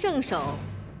这位圣手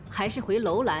还是回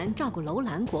楼兰照顾楼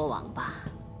兰国王吧。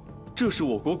这是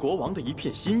我国国王的一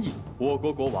片心意，我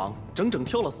国国王整整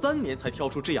挑了3年才挑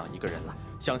出这样一个人来，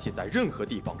相信在任何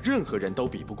地方、任何人都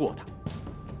比不过他。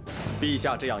陛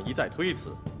下这样一再推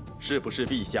辞，是不是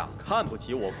陛下看不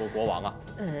起我国国王啊？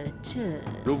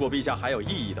如果陛下还有异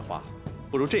议的话，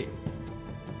不如这样，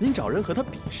您找人和他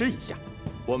比试一下。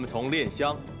我们从炼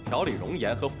香、调理容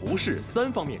颜和服饰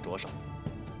3方面着手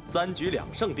，3举2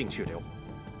胜定去留。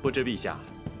不知陛下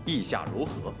意下如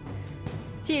何？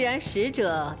既然使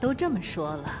者都这么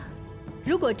说了，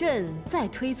如果朕再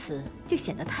推辞，就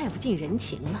显得太不近人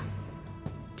情了。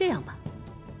这样吧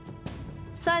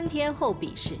，3天后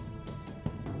比试。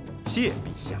谢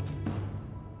陛下。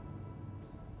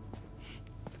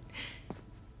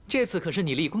这次可是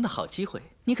你立功的好机会，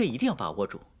你可一定要把握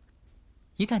住。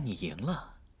一旦你赢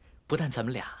了，不但咱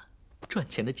们俩赚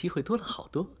钱的机会多了好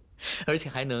多，而且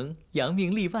还能扬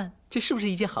名立万，这是不是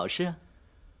一件好事啊？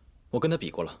我跟他比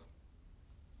过了，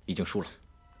已经输了。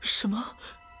什么？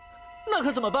那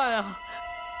可怎么办啊？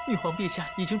女皇陛下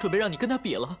已经准备让你跟他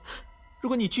比了，如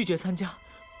果你拒绝参加，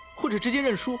或者直接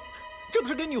认输，这不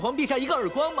是给女皇陛下一个耳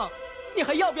光吗？你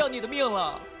还要不要你的命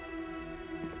了？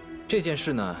这件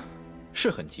事呢，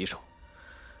是很棘手，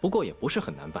不过也不是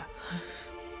很难办。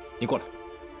你过来。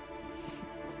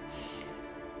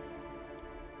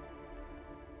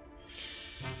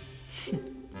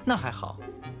那还好，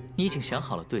你已经想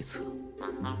好了对策。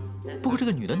不过这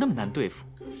个女的那么难对付，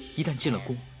一旦进了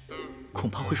宫，恐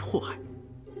怕会是祸害。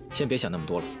先别想那么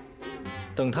多了，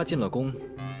等她进了宫，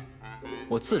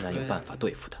我自然有办法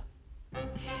对付她。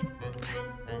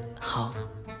好。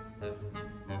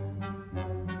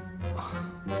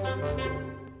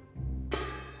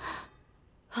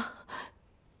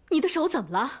你的手怎么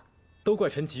了？都怪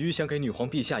臣急于想给女皇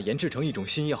陛下研制成一种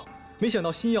新药，没想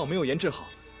到新药没有研制好，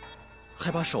还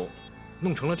把手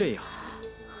弄成了这样。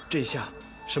这下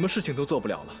什么事情都做不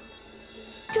了了。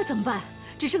这怎么办？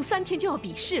只剩3天就要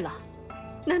比试了，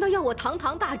难道要我堂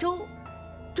堂大周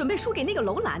准备输给那个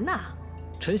楼兰呐？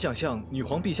臣想向女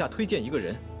皇陛下推荐一个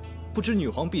人，不知女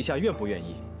皇陛下愿不愿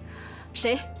意？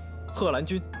谁？贺兰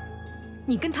君。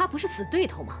你跟他不是死对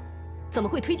头吗？怎么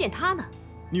会推荐他呢？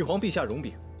女皇陛下容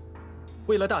禀，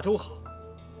为了大周好，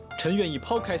臣愿意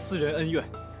抛开私人恩怨。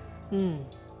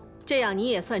这样你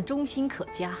也算忠心可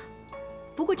嘉。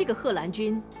不过这个贺兰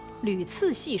君屡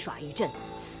次戏耍于朕，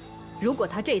如果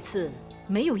他这次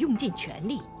没有用尽全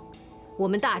力，我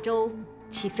们大周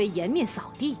岂非颜面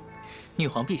扫地？女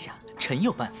皇陛下，臣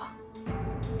有办法。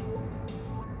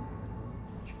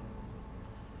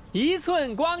1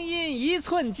寸光阴1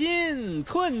寸金，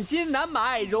寸金难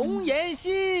买容颜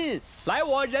心。来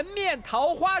我人面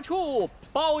桃花处，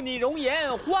包你容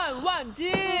颜换万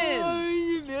金。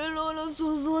你别啰啰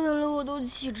嗦嗦的了，我都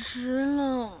起迟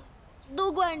了。都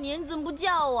怪你，你怎么不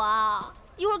叫我啊？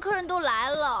一会儿客人都来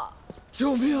了。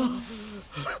救命！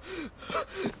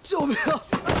救命！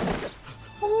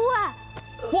喂！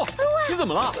哇！你怎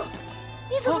么了？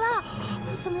你怎么了？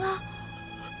你怎么了？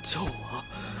救我！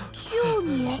救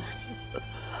你！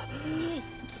你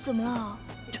怎么了？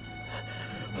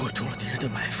我中了敌人的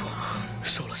埋伏，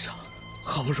受了伤，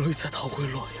好不容易才逃回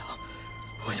洛阳。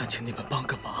我想请你们帮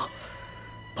个忙，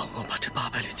帮我把这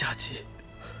800里加急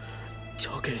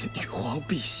交给女皇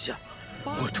陛下。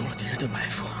我中了敌人的埋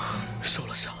伏，受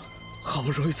了伤，好不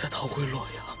容易才逃回洛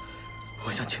阳。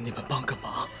我想请你们帮个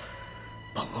忙，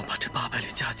帮我把这800里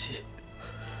加急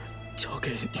交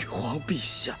给女皇陛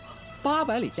下。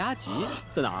800里加急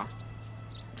在哪儿？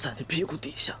在你屁股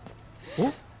底下。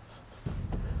哦，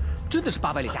真的是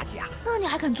800里加急啊？那你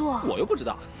还敢做？我又不知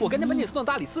道，我赶紧把你送到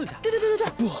大理寺去。对。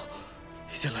不，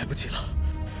已经来不及了。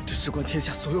这事关天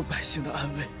下所有百姓的安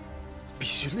危，必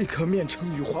须立刻面呈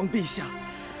女皇陛下。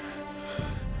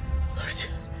而且，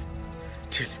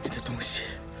这里面的东西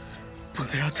不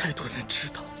能让太多人知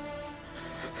道。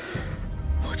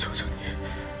我求求你，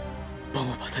帮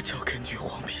我把它交给女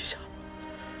皇陛下。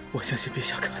我相信陛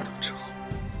下看到之后，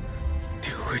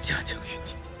定会嘉奖于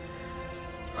你。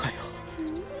还有，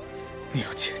你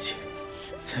要切记，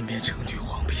在面呈女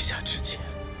皇陛下之前，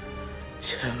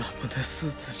千万不能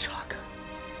私自查看。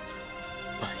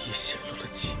万一泄露了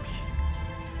机密，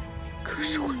可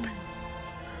是会被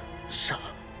杀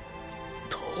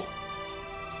头的。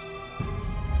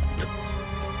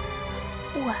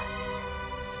喂，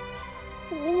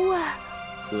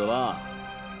死了。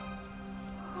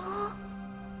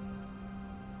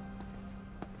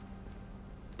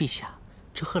陛下，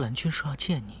这贺兰君说要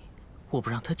见你，我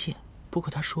不让他见。不过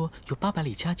他说有800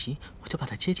里加急，我就把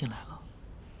他接进来了。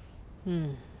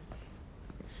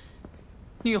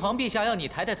女皇陛下要你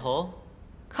抬抬头，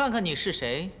看看你是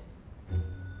谁。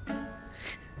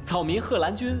草民贺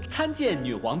兰君参见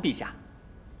女皇陛下。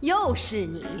又是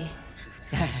你！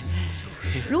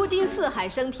如今四海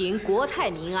升平，国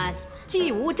泰民安，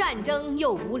既无战争，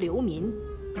又无流民，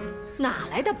哪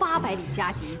来的800里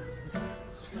加急？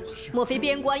莫非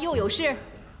边关又有事？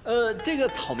这个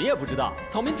草民也不知道，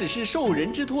草民只是受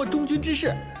人之托，忠君之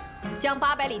事。将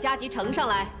800里加急呈上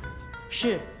来。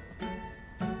是。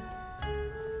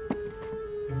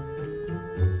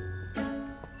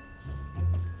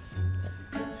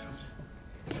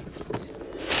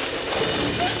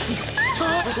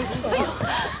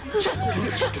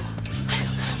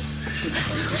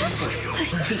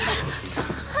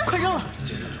快扔了！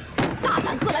大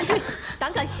胆贺兰君，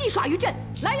胆敢戏耍于朕！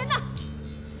来人呐，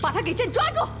把他给朕抓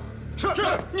住！是。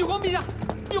女皇陛下，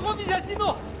女皇陛下息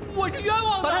怒，我是冤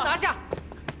枉的。把他拿下！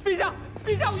陛下，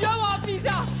我冤枉！陛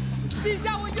下，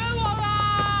我冤枉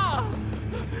啊！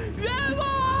冤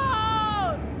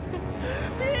枉！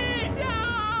陛下！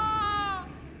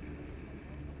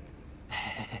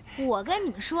我跟你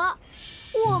们说，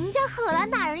我们家贺兰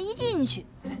大人一进去，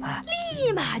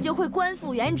立马就会官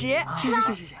复原职，是吧？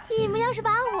是。你们要是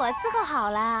把我伺候好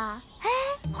了，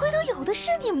回头有的是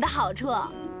你们的好处。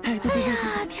对。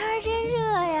天儿真热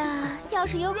呀，要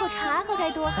是有口茶可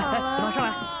该多好啊！马上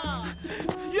来。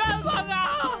冤枉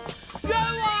啊！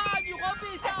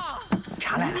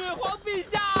茶来了。女皇陛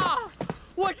下，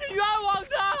我是冤枉的，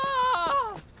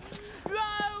冤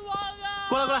枉啊！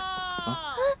过来过来。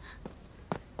啊！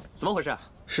怎么回事？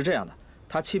是这样的，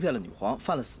他欺骗了女皇，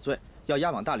犯了死罪，要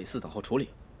押往大理寺等候处理。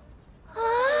啊！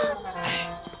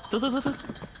走走走走。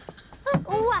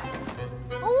哇！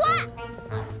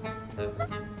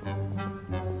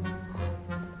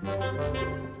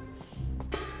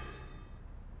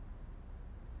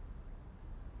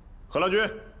贺兰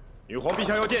君，女皇陛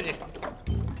下要见你。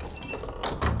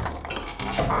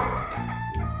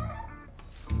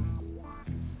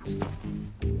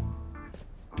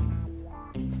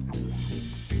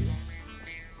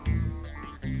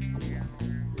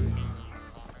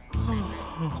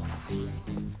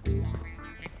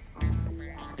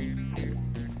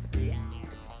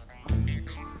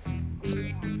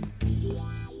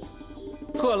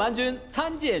贺兰君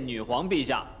参见女皇陛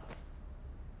下。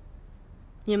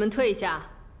你们退下，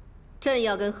朕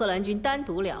要跟贺兰君单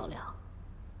独聊聊。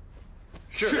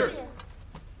是。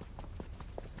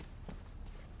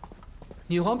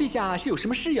女皇陛下是有什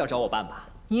么事要找我办吧？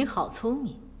你好聪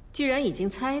明，居然已经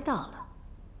猜到了。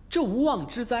这无妄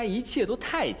之灾，一切都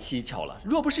太蹊跷了。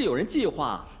若不是有人计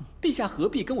划，陛下何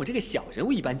必跟我这个小人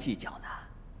物一般计较呢？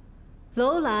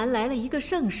楼兰来了一个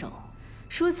圣手，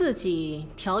说自己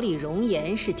调理容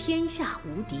颜是天下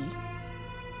无敌。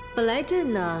本来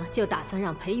朕呢就打算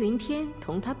让裴云天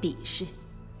同他比试，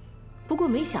不过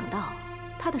没想到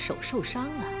他的手受伤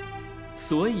了，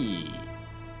所以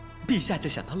陛下就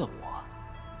想到了我。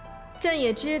朕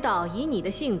也知道以你的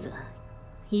性子，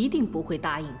一定不会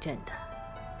答应朕的。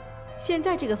现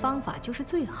在这个方法就是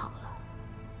最好了。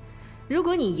如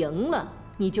果你赢了，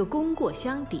你就功过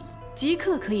相抵，即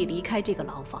刻可以离开这个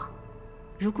牢房；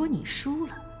如果你输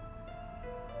了，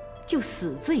就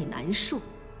死罪难恕。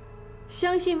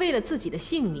相信为了自己的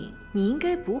性命，你应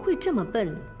该不会这么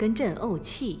笨，跟朕怄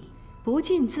气，不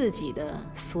尽自己的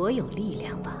所有力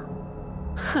量吧？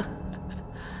哼，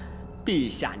陛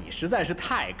下你实在是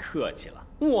太客气了，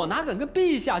我哪敢跟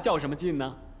陛下较什么劲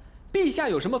呢？陛下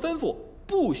有什么吩咐，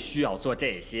不需要做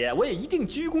这些，我也一定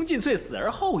鞠躬尽瘁，死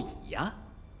而后已呀。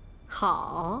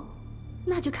好，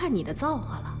那就看你的造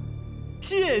化了。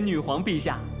谢女皇陛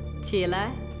下。起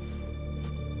来。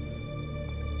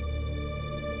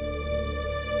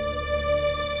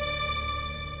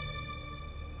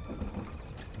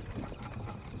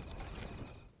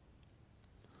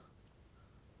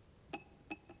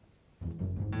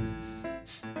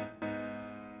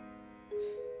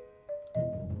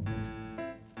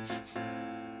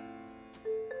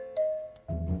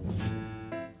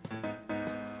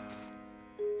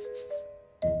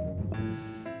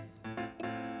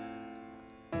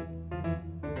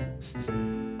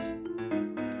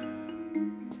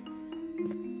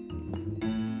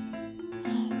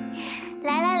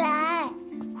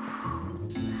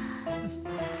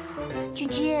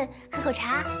君，喝口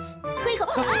茶，喝一口。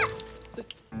啊！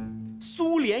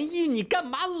苏莲衣，你干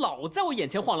嘛老在我眼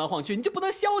前晃来晃去？你就不能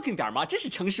消停点吗？真是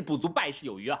成事不足，败事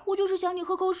有余啊！我就是想你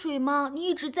喝口水嘛，你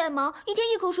一直在忙，一天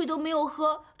一口水都没有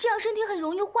喝，这样身体很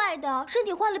容易坏的。身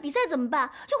体坏了，比赛怎么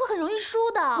办？就会很容易输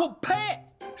的。我呸！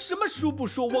什么输不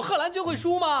输？我贺兰君会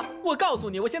输吗？我告诉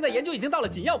你，我现在研究已经到了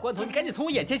紧要关头，你赶紧从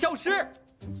我眼前消失！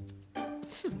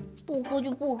哼，不喝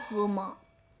就不喝嘛，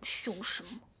凶什么？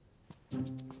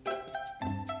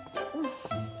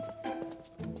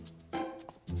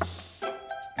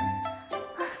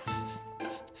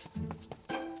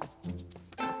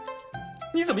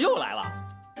你怎么又来了？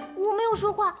我没有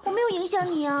说话，我没有影响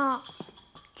你啊，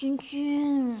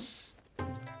君。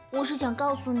我是想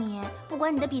告诉你，不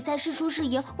管你的比赛是输是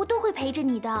赢，我都会陪着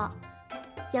你的。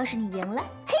要是你赢了，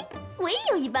嘿，我也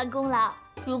有一半功劳。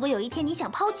如果有一天你想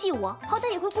抛弃我，好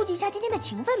歹也会顾及一下今天的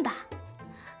情分吧。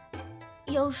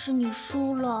要是你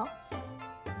输了，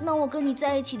那我跟你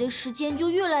在一起的时间就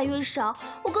越来越少，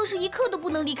我更是一刻都不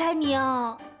能离开你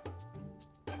啊！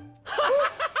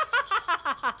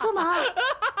干嘛？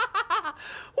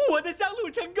我的香露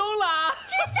成功了！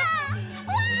真的！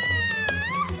哇！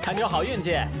看你有好运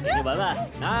气，你闻闻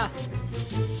啊！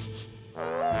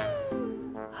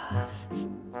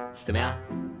怎么样？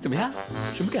怎么样？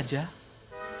什么感觉？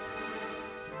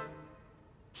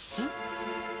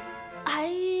还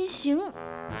行。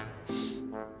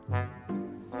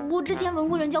我之前闻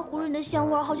过人家胡润的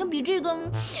香味，好像比这个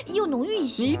又浓郁一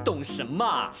些。你懂什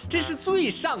么？这是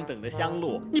最上等的香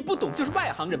露，你不懂就是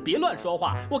外行人，别乱说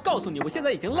话。我告诉你，我现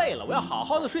在已经累了，我要好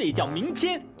好的睡一觉，明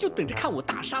天就等着看我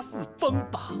大杀四方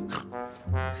吧。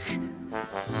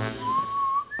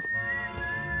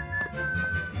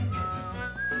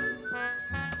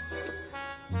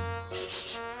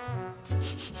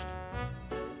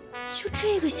就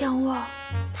这个香味儿，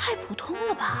太普通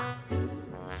了吧？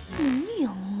能赢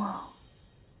吗？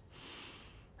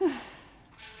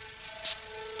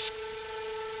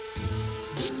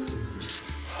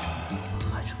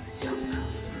还是很像的。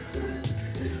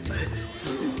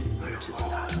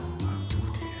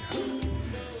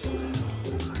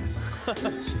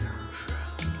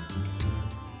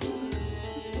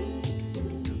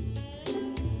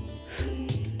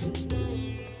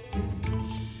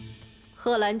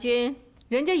贺兰君，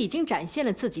人家已经展现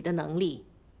了自己的能力，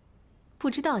不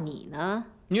知道你呢？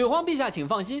女皇陛下，请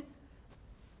放心，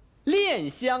炼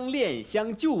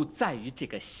香就在于这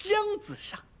个“香”字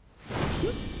上。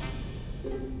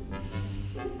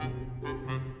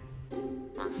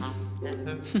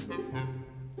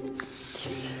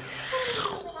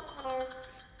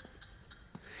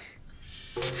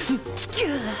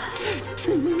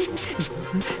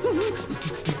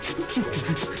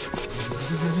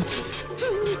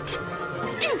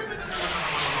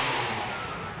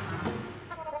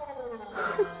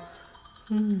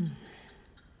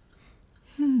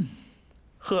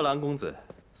贺兰公子，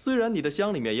虽然你的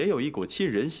香里面也有一股沁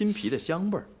人心脾的香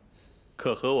味儿，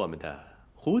可和我们的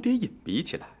蝴蝶饮比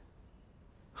起来，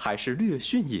还是略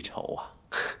逊一筹啊。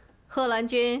贺兰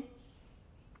君，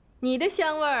你的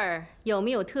香味儿有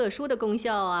没有特殊的功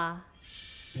效啊？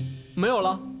没有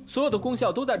了，所有的功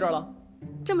效都在这儿了。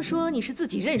这么说，你是自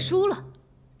己认输了？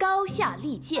高下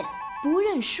立见，不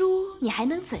认输你还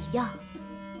能怎样？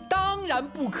当然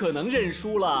不可能认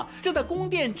输了，这在宫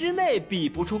殿之内比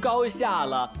不出高下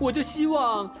了。我就希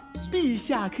望陛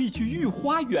下可以去御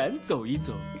花园走一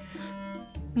走。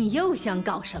你又想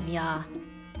搞什么呀？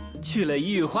去了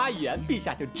御花园，陛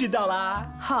下就知道啦。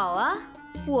好啊，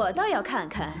我倒要看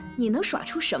看你能耍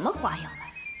出什么花样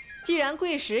来。既然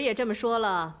贵使也这么说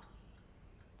了，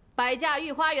摆驾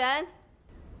御花园。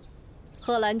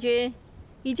贺兰君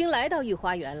已经来到御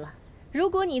花园了。如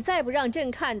果你再不让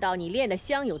朕看到你炼的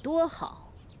香有多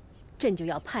好，朕就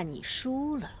要判你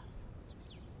输了。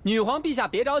女皇陛下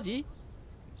别着急，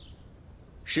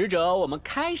使者，我们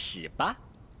开始吧。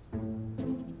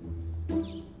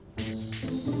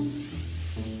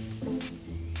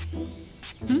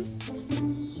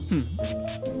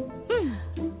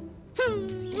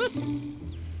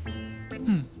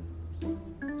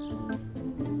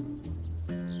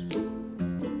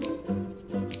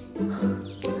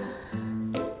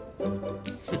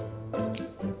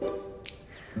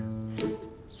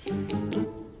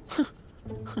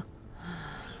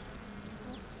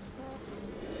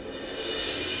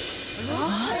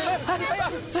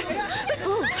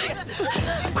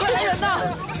快来人呐！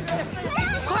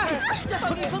快，把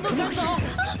蜜蜂都赶走！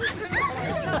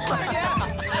快点！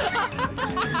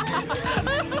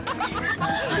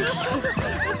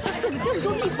怎么这么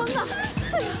多蜜蜂啊？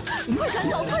哎呀，快赶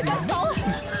走，快赶走！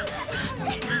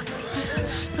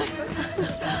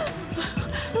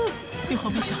女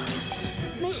皇陛下，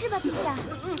没事吧，陛下？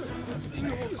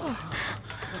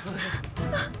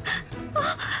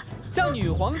像女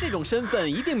皇这种身份，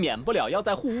一定免不了要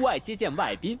在户外接见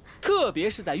外宾，特别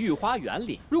是在御花园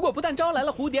里。如果不但招来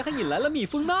了蝴蝶，还引来了蜜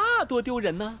蜂，那多丢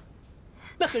人呢！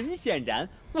那很显然，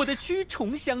我的驱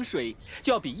虫香水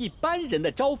就要比一般人的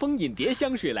招蜂引蝶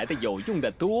香水来的有用的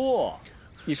多。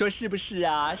你说是不是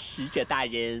啊，使者大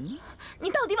人？你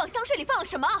到底往香水里放了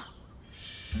什么？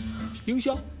丁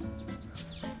香。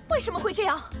为什么会这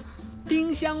样？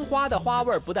丁香花的花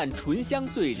味不但醇香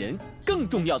醉人，更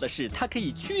重要的是它可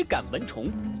以驱赶蚊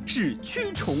虫，是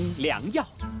驱虫良药。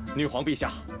女皇陛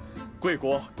下，贵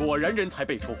国果然人才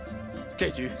辈出，这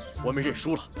局我们认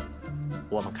输了。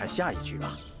我们看下一局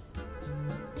吧。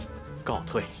告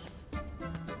退。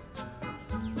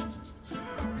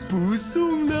不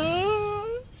送了。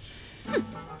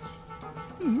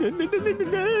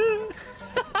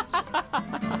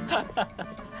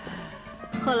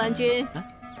贺兰君，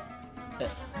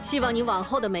希望你往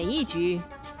后的每一局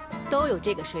都有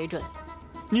这个水准。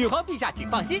女皇陛下，请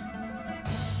放心。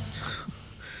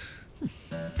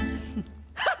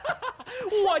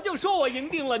我就说我赢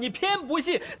定了，你偏不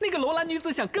信。那个罗兰女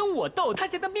子想跟我斗，她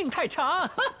嫌她命太长。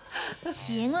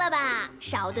行了吧，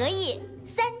少得意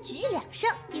，3局2胜，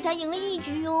你才赢了1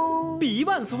局哦。比1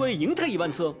万次为赢他1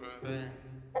万次。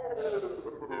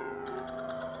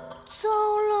糟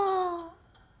了！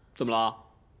怎么了？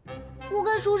我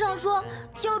看书上说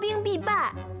骄兵必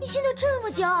败，你现在这么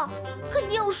骄，肯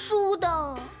定要输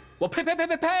的。我呸！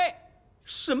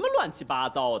什么乱七八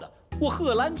糟的！我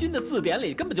贺兰君的字典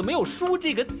里根本就没有“输”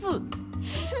这个字。哼，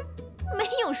没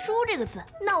有“输”这个字。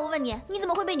那我问你，你怎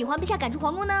么会被女皇陛下赶出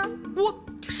皇宫呢？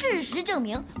事实证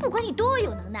明，不管你多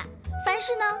有能耐，凡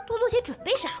事呢多做些准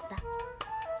备是好的。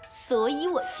所以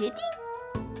我决定。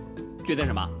决定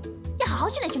什么？要好好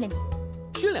训练训练你。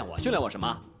训练我？训练我什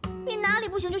么？你哪里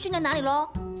不行就训练哪里喽。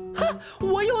哼，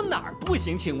我有哪儿不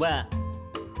行？请问？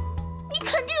你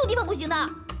肯定有地方不行的。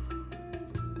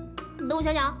你等我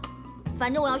想想，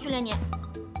反正我要训练你，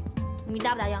你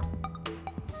答不答应？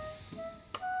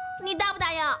你答不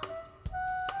答应？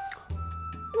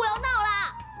我要闹了！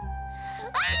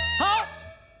好，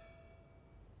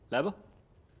来吧。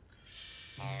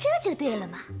这就对了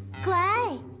嘛，乖，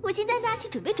我现在呢去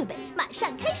准备准备，马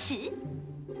上开始，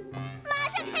马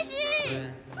上开始。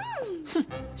哼，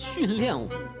训练我？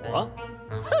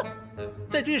哼，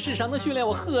在这世上能训练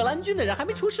我贺兰君的人还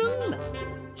没出生呢。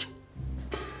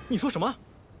你说什么？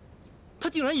他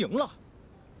竟然赢了？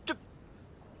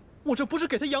我这不是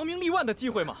给他扬名立万的机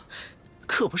会吗？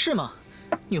可不是嘛，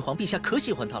女皇陛下可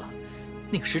喜欢他了，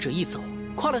那个使者一走，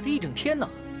夸了他一整天呢。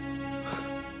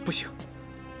不行，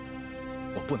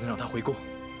我不能让他回宫，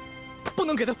不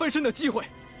能给他翻身的机会。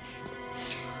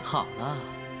好了，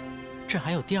这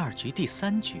还有第2局、第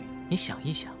3局，你想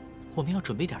一想，我们要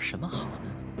准备点什么好呢？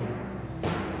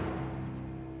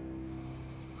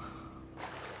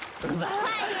快点游！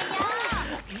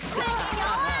快点游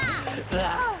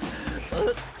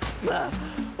啊！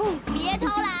别偷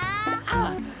懒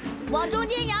啊！往中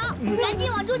间游，赶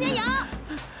紧往中间游！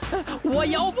我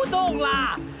游不动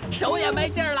啦，手也没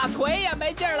劲儿了，腿也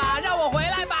没劲儿了，让我回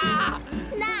来吧。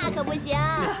那可不行，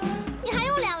你还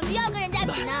有2局要跟人家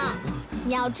比呢。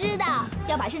你要知道，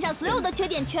要把身上所有的缺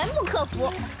点全部克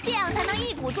服，这样才能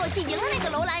一鼓作气赢了那个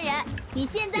楼兰人。你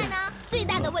现在呢，最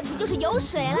大的问题就是有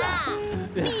水啦，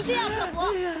必须要克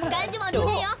服。赶紧往中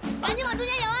间游，赶紧往中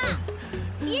间游啊！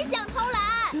别想偷懒。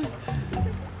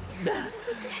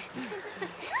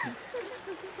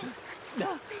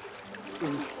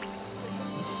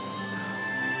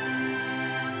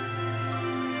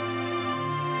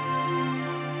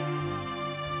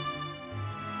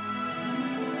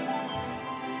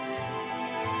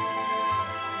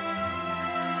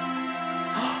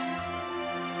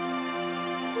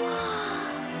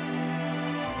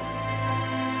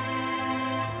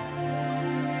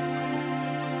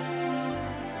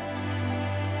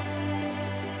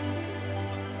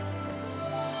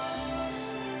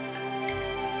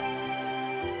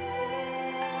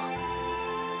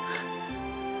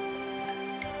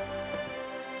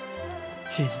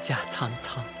蒹葭苍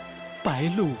苍，白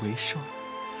露为霜。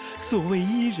所谓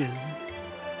伊人，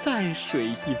在水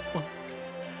一方。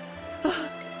啊，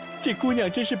这姑娘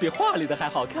真是比画里的还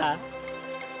好看。哇，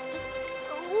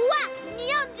你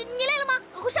累了吗？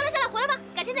上来，回来吧，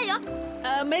改天再游。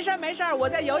没事没事，我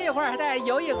再游一会儿，再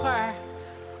游一会儿。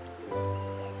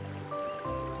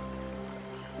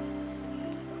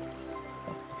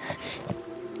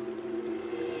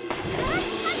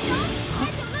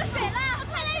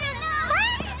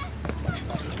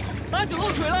阿九漏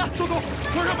水了！周公，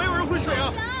船上没有人会水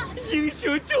啊！英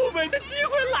雄救美的机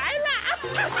会来了！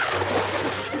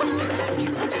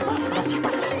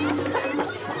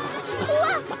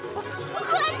哇，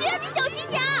贺兰君，你小心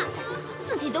点，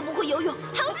自己都不会游泳，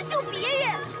还要去救别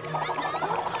人，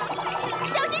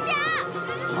小心点！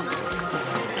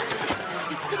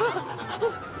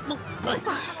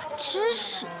真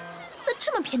是，在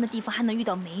这么偏的地方还能遇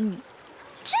到美女，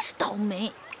真是倒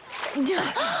霉。你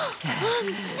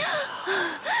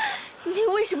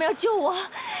为什么要救我？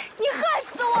你害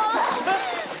死我了！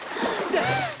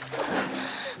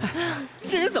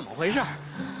这人怎么回事？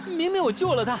明明我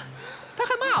救了他，他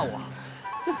还骂我。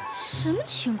什么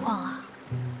情况啊？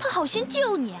他好心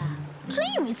救你，真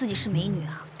以为自己是美女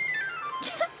啊？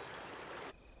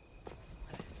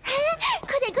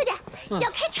快点，要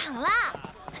开场了！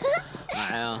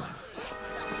哎呀，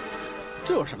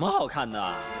这有什么好看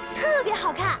的？特别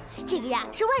好看，这个呀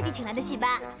是外地请来的戏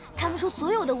班，他们说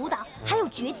所有的舞蹈还有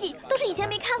绝技都是以前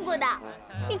没看过的。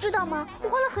你知道吗？我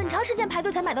花了很长时间排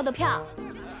队才买到的票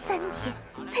，3天，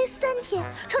才3天，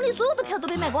场里所有的票都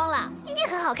被卖光了，一定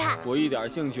很好看。我一点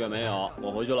兴趣也没有，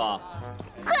我回去了。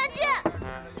贺兰君，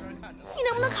你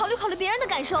能不能考虑别人的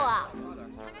感受啊？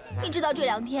你知道这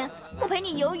2天我陪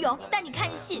你游泳，带你看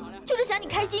戏，就是想你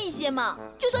开心一些嘛。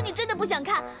就算你真的不想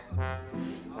看，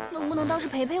能不能当是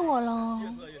陪我了？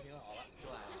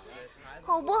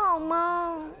好不好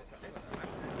嘛？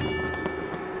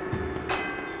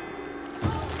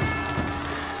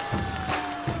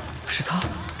是他！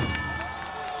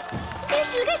开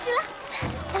始了！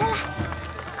来，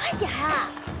快点啊！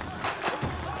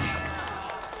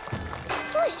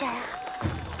坐下呀！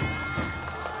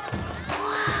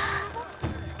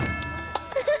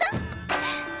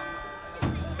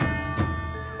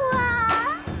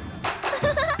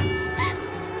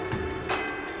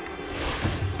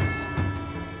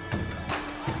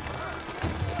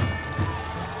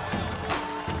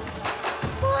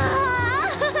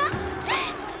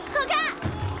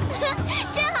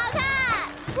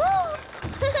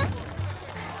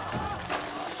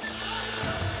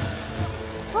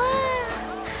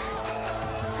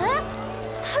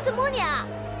娘，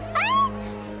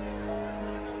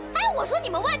哎，我说你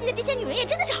们外地的这些女人也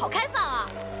真的是好开放啊，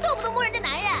动不动摸人家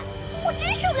男人，我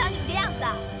真受不了你们这样子。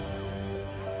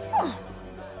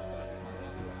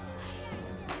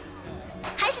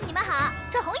还是你们好，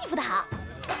穿红衣服的好。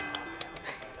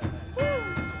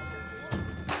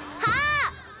好。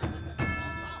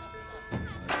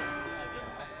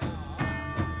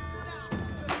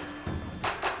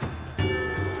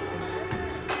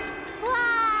哇，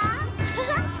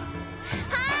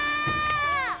好。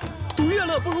独乐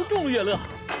乐不如众乐乐，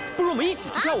不如我们一起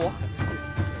去跳舞。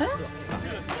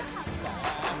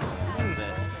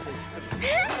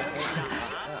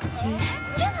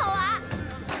真好玩！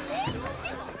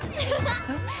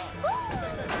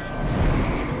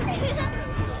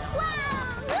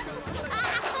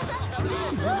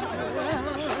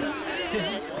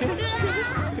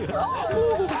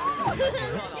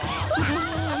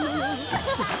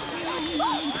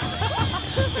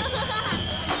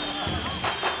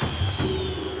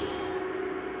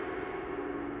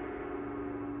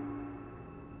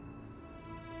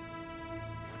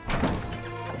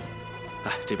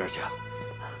哎，这边请。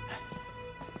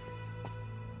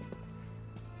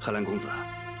贺兰公子，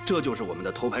这就是我们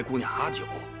的头牌姑娘阿九。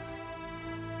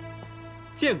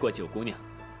见过九姑娘。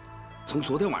从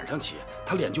昨天晚上起，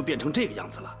她脸就变成这个样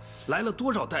子了。来了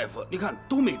多少大夫，你看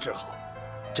都没治好。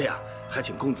这样，还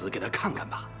请公子给她看看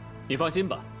吧。你放心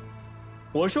吧，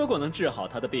我说过能治好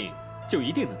她的病，就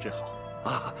一定能治好。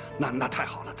啊，那太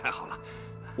好了，太好了。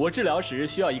我治疗时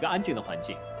需要一个安静的环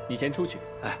境，你先出去。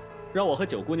哎，让我和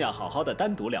九姑娘好好的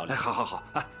单独聊聊。哎，好好好，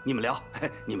哎，你们聊，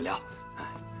你们聊。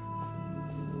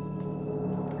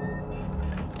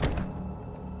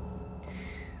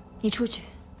你出去。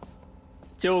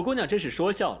九姑娘真是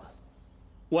说笑了，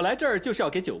我来这儿就是要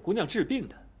给九姑娘治病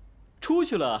的，出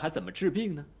去了还怎么治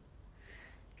病呢？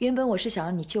原本我是想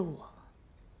让你救我，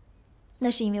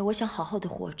那是因为我想好好的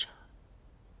活着。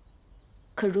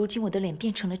可如今我的脸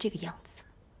变成了这个样子，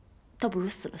倒不如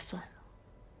死了算了。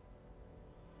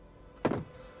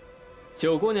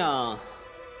九姑娘，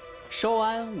稍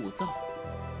安勿躁。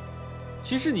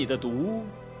其实你的毒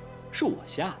是我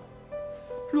下的，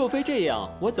若非这样，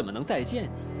我怎么能再见你？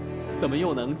怎么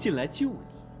又能进来救你？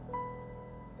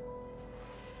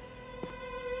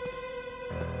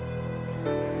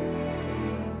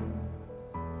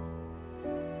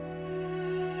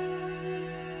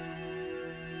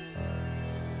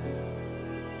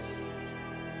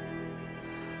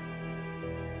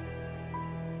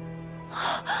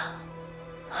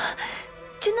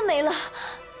真的没了，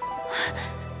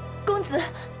公子，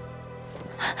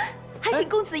还请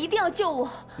公子一定要救我。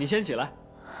你先起来。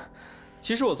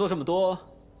其实我做这么多，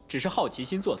只是好奇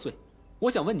心作祟。我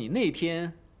想问你，那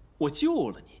天我救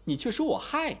了你，你却说我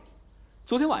害你，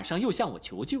昨天晚上又向我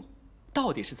求救，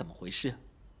到底是怎么回事？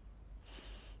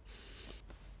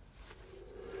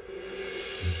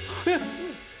哎，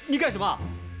你干什么？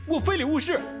我非礼勿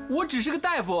视，我只是个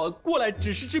大夫，过来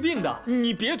只是治病的。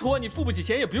你别拖，你付不起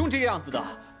钱也不用这个样子的。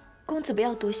公子不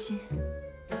要多心。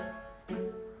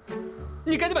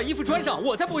你赶紧把衣服穿上，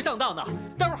我才不会上当呢。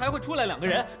待会儿还会出来2个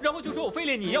人，然后就说我非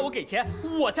礼你，要我给钱，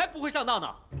我才不会上当呢。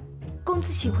公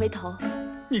子请回头。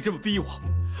你这么逼我，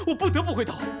我不得不回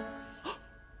头。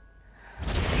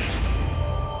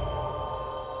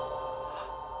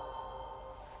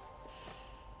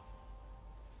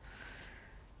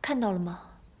看到了吗？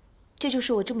这就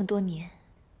是我这么多年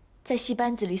在戏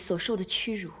班子里所受的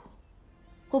屈辱。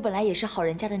我本来也是好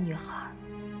人家的女孩，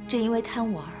只因为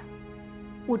贪玩，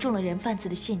误中了人贩子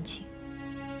的陷阱，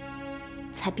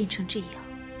才变成这样。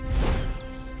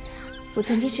我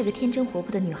曾经是个天真活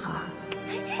泼的女孩，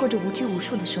过着无拘无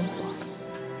束的生活，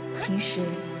平时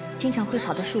经常会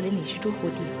跑到树林里去捉蝴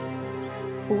蝶。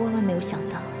我万万没有想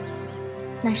到，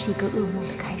那是一个噩梦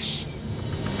的开始。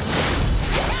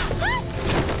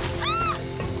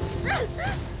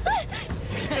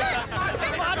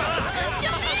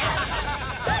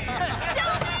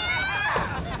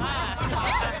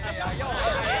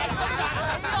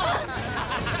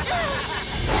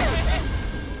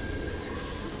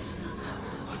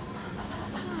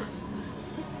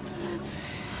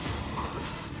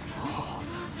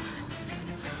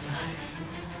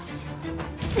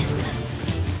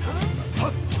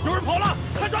有人跑了，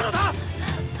快抓住他！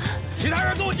其他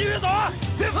人跟我继续走啊，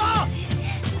别跑！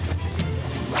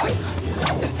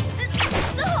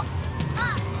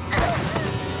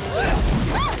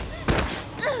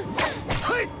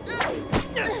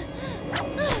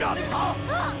让你跑！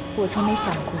我从没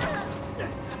想过，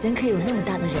人可以有那么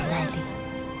大的忍耐力。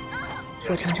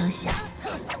我常常想，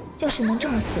要是能这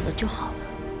么死了就好了，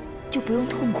就不用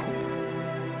痛苦了。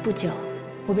不久，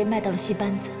我被卖到了戏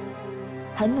班子。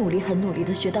很努力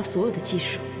地学到所有的技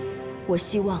术。我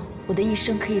希望我的一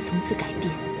生可以从此改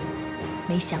变，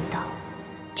没想到，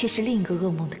却是另一个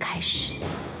噩梦的开始。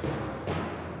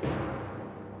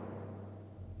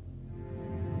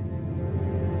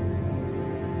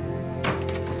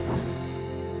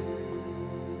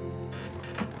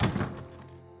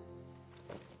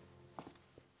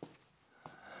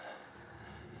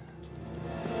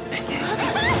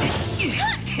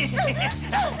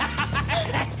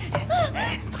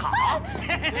好。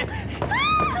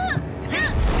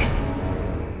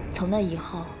从那以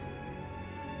后，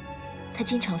他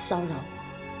经常骚扰我。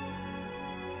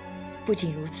不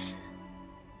仅如此，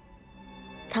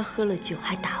他喝了酒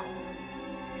还打我。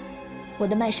我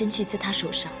的卖身契在他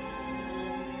手上，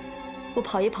我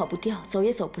跑也跑不掉，走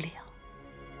也走不了。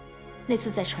那次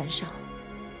在船上，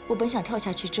我本想跳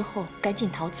下去之后赶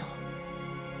紧逃走，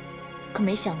可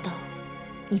没想到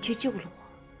你却救了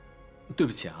我。对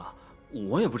不起啊，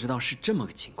我也不知道是这么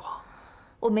个情况。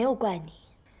我没有怪你，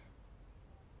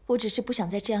我只是不想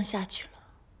再这样下去了。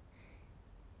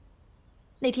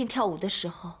那天跳舞的时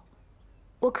候，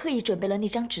我刻意准备了那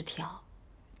张纸条，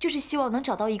就是希望能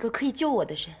找到一个可以救我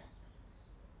的人。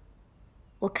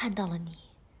我看到了你，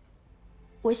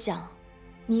我想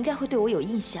你应该会对我有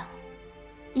印象，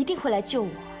一定会来救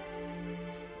我。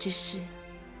只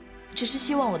是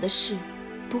希望我的事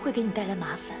不会给你带来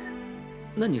麻烦。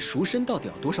那你赎身到底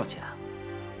要多少钱啊？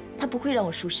他不会让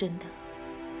我赎身的，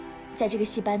在这个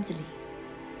戏班子里，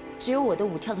只有我的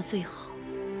舞跳得最好。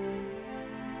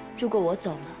如果我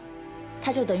走了，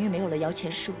他就等于没有了摇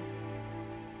钱树，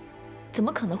怎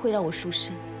么可能会让我赎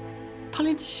身？他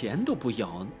连钱都不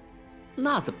要，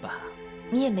那怎么办啊？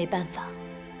你也没办法，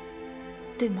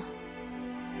对吗？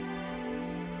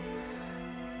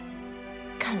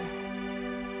看来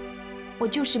我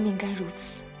就是命该如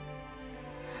此，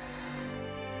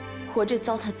活着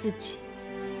糟蹋自己，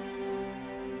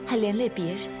还连累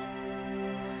别人，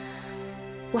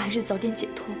我还是早点解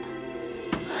脱吧。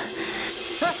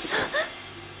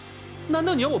难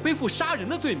道你要我背负杀人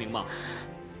的罪名吗？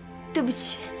对不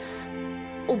起，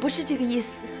我不是这个意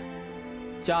思。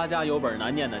家家有本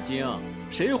难念的经，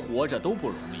谁活着都不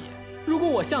容易。如果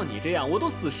我像你这样，我都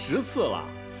死10次了。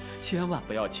千万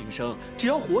不要轻生，只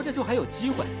要活着就还有机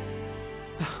会。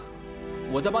哎呀，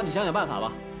我再帮你想想办法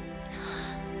吧。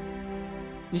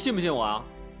你信不信我啊？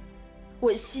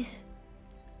我信。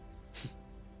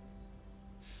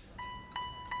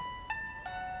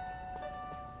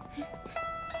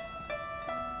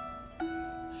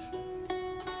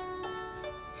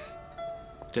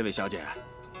这位小姐，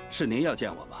是您要见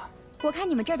我吗？我看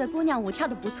你们这儿的姑娘舞跳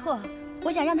得不错，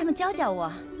我想让她们教教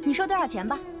我。你说多少钱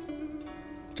吧？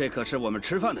这可是我们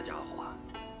吃饭的家伙啊，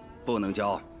不能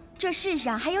教。这世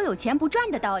上还有钱不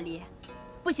赚的道理。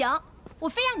不行，我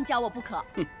非让你教我不可。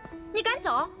哼！你敢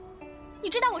走？你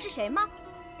知道我是谁吗？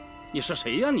你是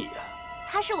谁呀你呀？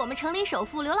她是我们城里首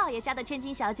富刘老爷家的千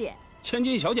金小姐。千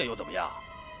金小姐又怎么样？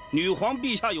女皇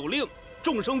陛下有令，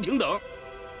众生平等。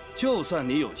就算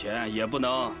你有钱，也不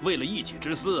能为了一己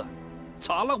之私，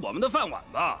砸了我们的饭碗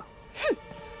吧？哼！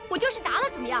我就是砸了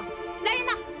怎么样？来人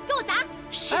呐，给我砸！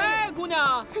哎，姑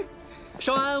娘，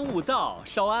稍安勿躁，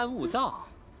稍安勿躁，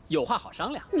有话好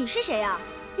商量。你是谁呀？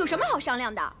有什么好商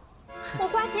量的？我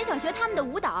花钱想学他们的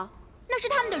舞蹈，那是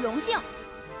他们的荣幸，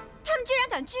他们居然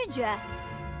敢拒绝。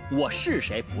我是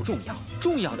谁不重要，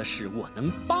重要的是我能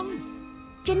帮你。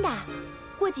真的，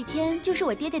过几天就是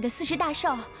我爹爹的40大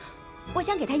寿，我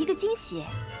想给他一个惊喜。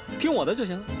听我的就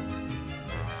行了。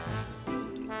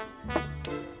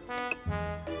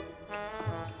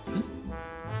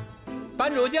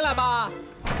班主进来吧。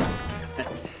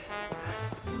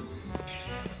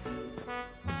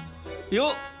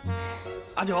哟，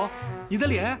阿九，你的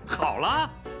脸好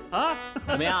了啊？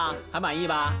怎么样，还满意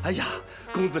吧？哎呀，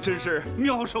公子真是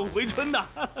妙手回春呐！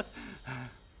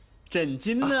枕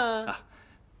巾呢？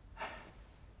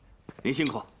您辛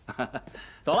苦，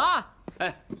走了。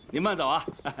哎，您慢走啊。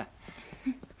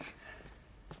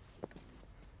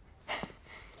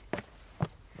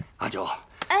阿九，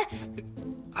哎，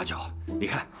阿九，你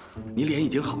看，你脸已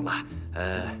经好了，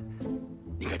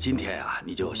你看今天啊，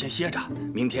你就先歇着，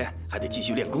明天还得继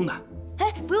续练功呢。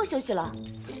哎，不用休息了，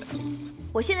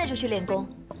我现在就去练功，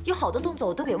有好多动作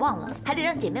我都给忘了，还得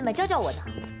让姐妹们教教我呢。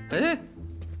哎，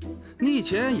你以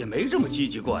前也没这么积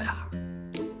极过呀？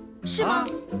是吗？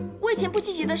我以前不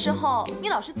积极的时候，你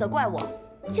老是责怪我，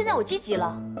现在我积极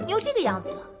了，你又这个样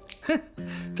子。哼，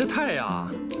这太阳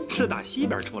是打西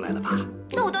边出来的吧？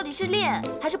那我到底是练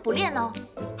还是不练呢？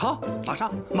好，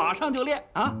马上就练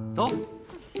啊！走。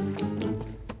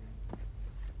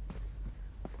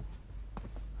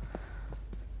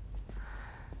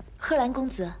贺兰公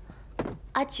子，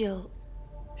阿九，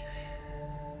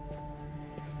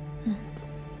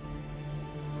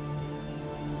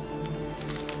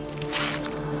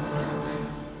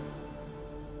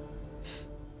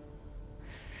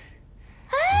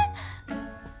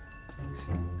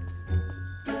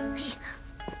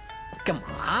干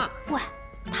嘛？喂，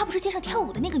她不是街上跳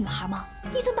舞的那个女孩吗？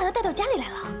你怎么把她带到家里来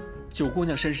了？九姑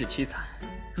娘身世凄惨，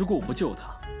如果我不救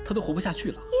她，她都活不下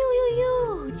去了。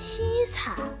哟，凄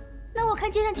惨？那我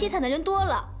看街上凄惨的人多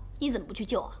了，你怎么不去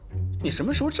救啊？你什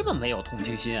么时候这么没有同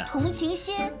情心啊？同情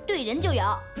心对人就有，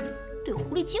对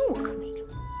狐狸精我可没有。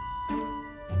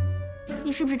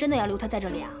你是不是真的要留她在这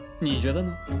里啊？你觉得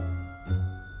呢？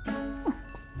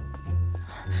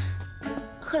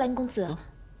贺兰公子，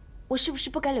我是不是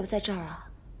不该留在这儿啊？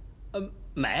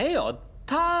没有，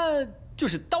他就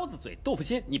是刀子嘴豆腐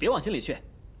心，你别往心里去。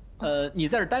你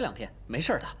在这儿待2天，没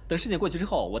事的。等事情过去之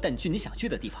后，我带你去你想去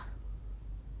的地方。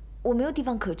我没有地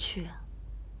方可去。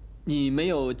你没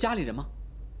有家里人吗？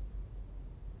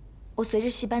我随着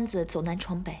戏班子走南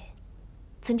闯北，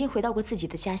曾经回到过自己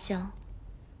的家乡，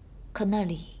可那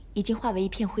里已经化为一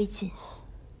片灰烬。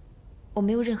我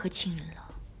没有任何亲人了。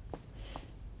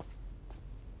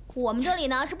我们这里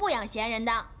呢是不养闲人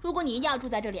的，如果你一定要住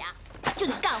在这里啊，就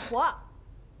得干活。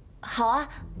好啊，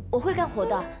我会干活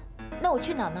的。那我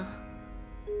去哪呢？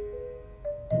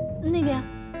那边。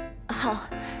好。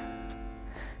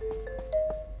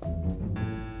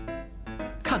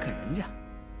看看人家，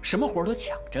什么活都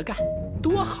抢着干，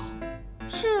多好。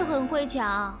是很会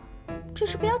抢，只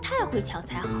是不要太会抢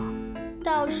才好。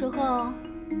到时候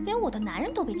连我的男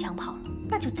人都被抢跑了，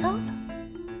那就糟了。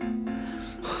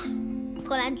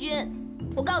贺兰君，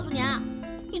我告诉你啊，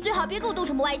你最好别给我动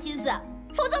什么歪心思，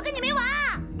否则我跟你没完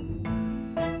啊！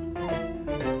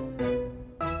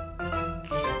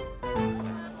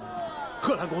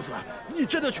贺兰公子，你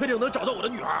真的确定能找到我的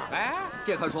女儿？哎，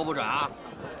这可说不准啊！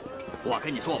我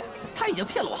跟你说吧，他已经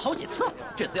骗了我好几次了。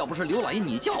这次要不是刘老爷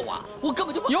你叫我根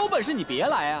本就不……有本事你别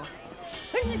来啊！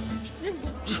哎，你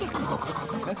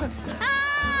快！啊！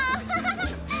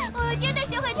我真的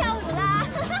学会跳舞了，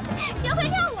学会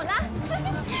跳舞了！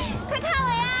快看我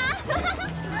呀！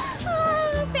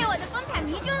被我的风采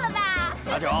迷住了吧？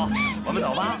阿九，我们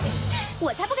走吧。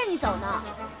我才不跟你走呢！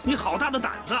你好大的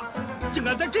胆子，竟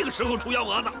敢在这个时候出幺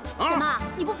蛾子啊！怎么，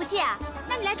你不服气啊？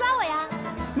那你来抓我呀！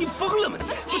你疯了吗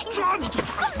你？我抓你就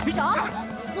抓！放手！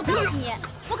我告诉你，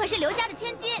我可是刘家的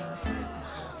千金。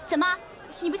怎么，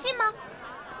你不信吗？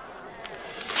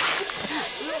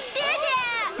爹爹！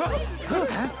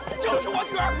就是我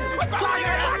女儿，快抓起来！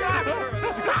抓起来！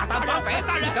大胆绑匪，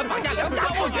大人敢绑架良家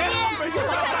妇女！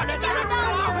我差点见不到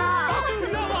你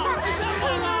了！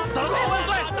等候万岁！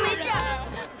没事。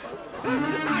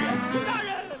大人！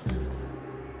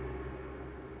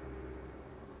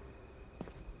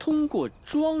通过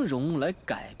妆容来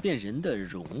改变人的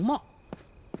容貌，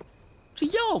这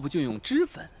要不就用脂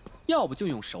粉，要不就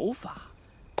用手法。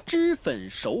脂粉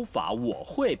手法我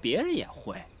会，别人也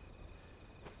会。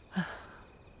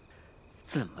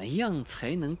怎么样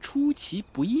才能出其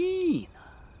不意呢？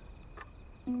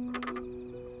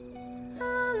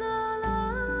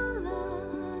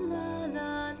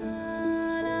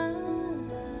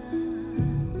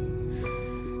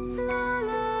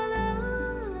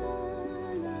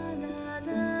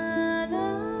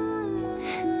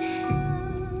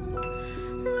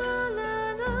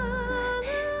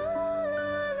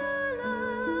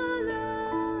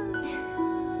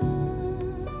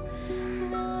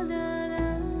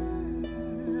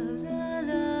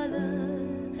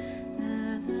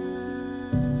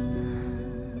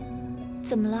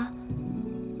怎么了？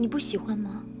你不喜欢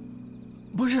吗？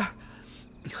不是，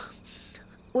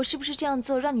我是不是这样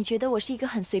做让你觉得我是一个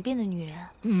很随便的女人？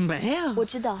没啊。我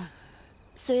知道，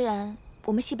虽然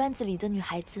我们戏班子里的女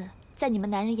孩子在你们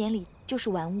男人眼里就是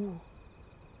玩物，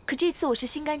可这次我是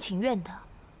心甘情愿的。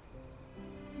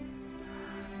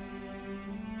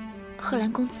贺兰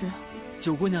公子，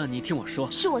九姑娘，你听我说，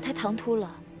是我太唐突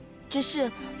了，只是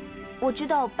我知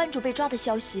道班主被抓的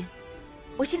消息，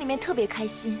我心里面特别开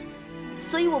心。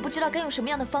所以我不知道该用什么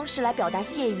样的方式来表达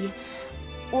谢意。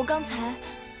我刚才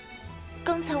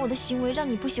我的行为让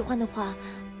你不喜欢的话，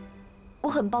我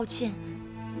很抱歉，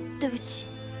对不起。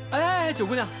哎，九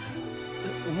姑娘，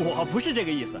我不是这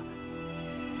个意思，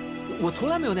我从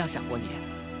来没有那样想过你。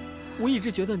我一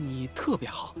直觉得你特别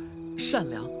好，善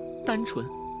良、单纯、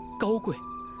高贵，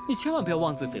你千万不要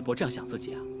妄自菲薄，这样想自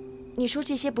己啊。你说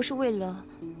这些不是为了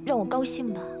让我高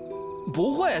兴吧？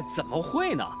不会，怎么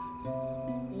会呢？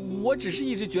我只是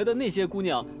一直觉得那些姑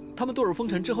娘，她们堕入风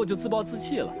尘之后就自暴自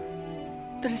弃了。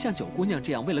但是像九姑娘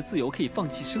这样为了自由可以放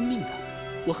弃生命的，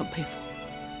我很佩服。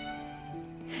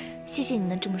谢谢你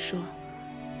能这么说。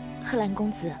贺兰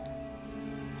公子，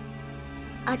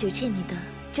阿九欠你的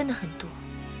真的很多。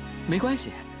没关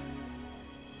系，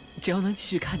只要能继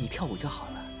续看你跳舞就好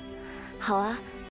了。好啊。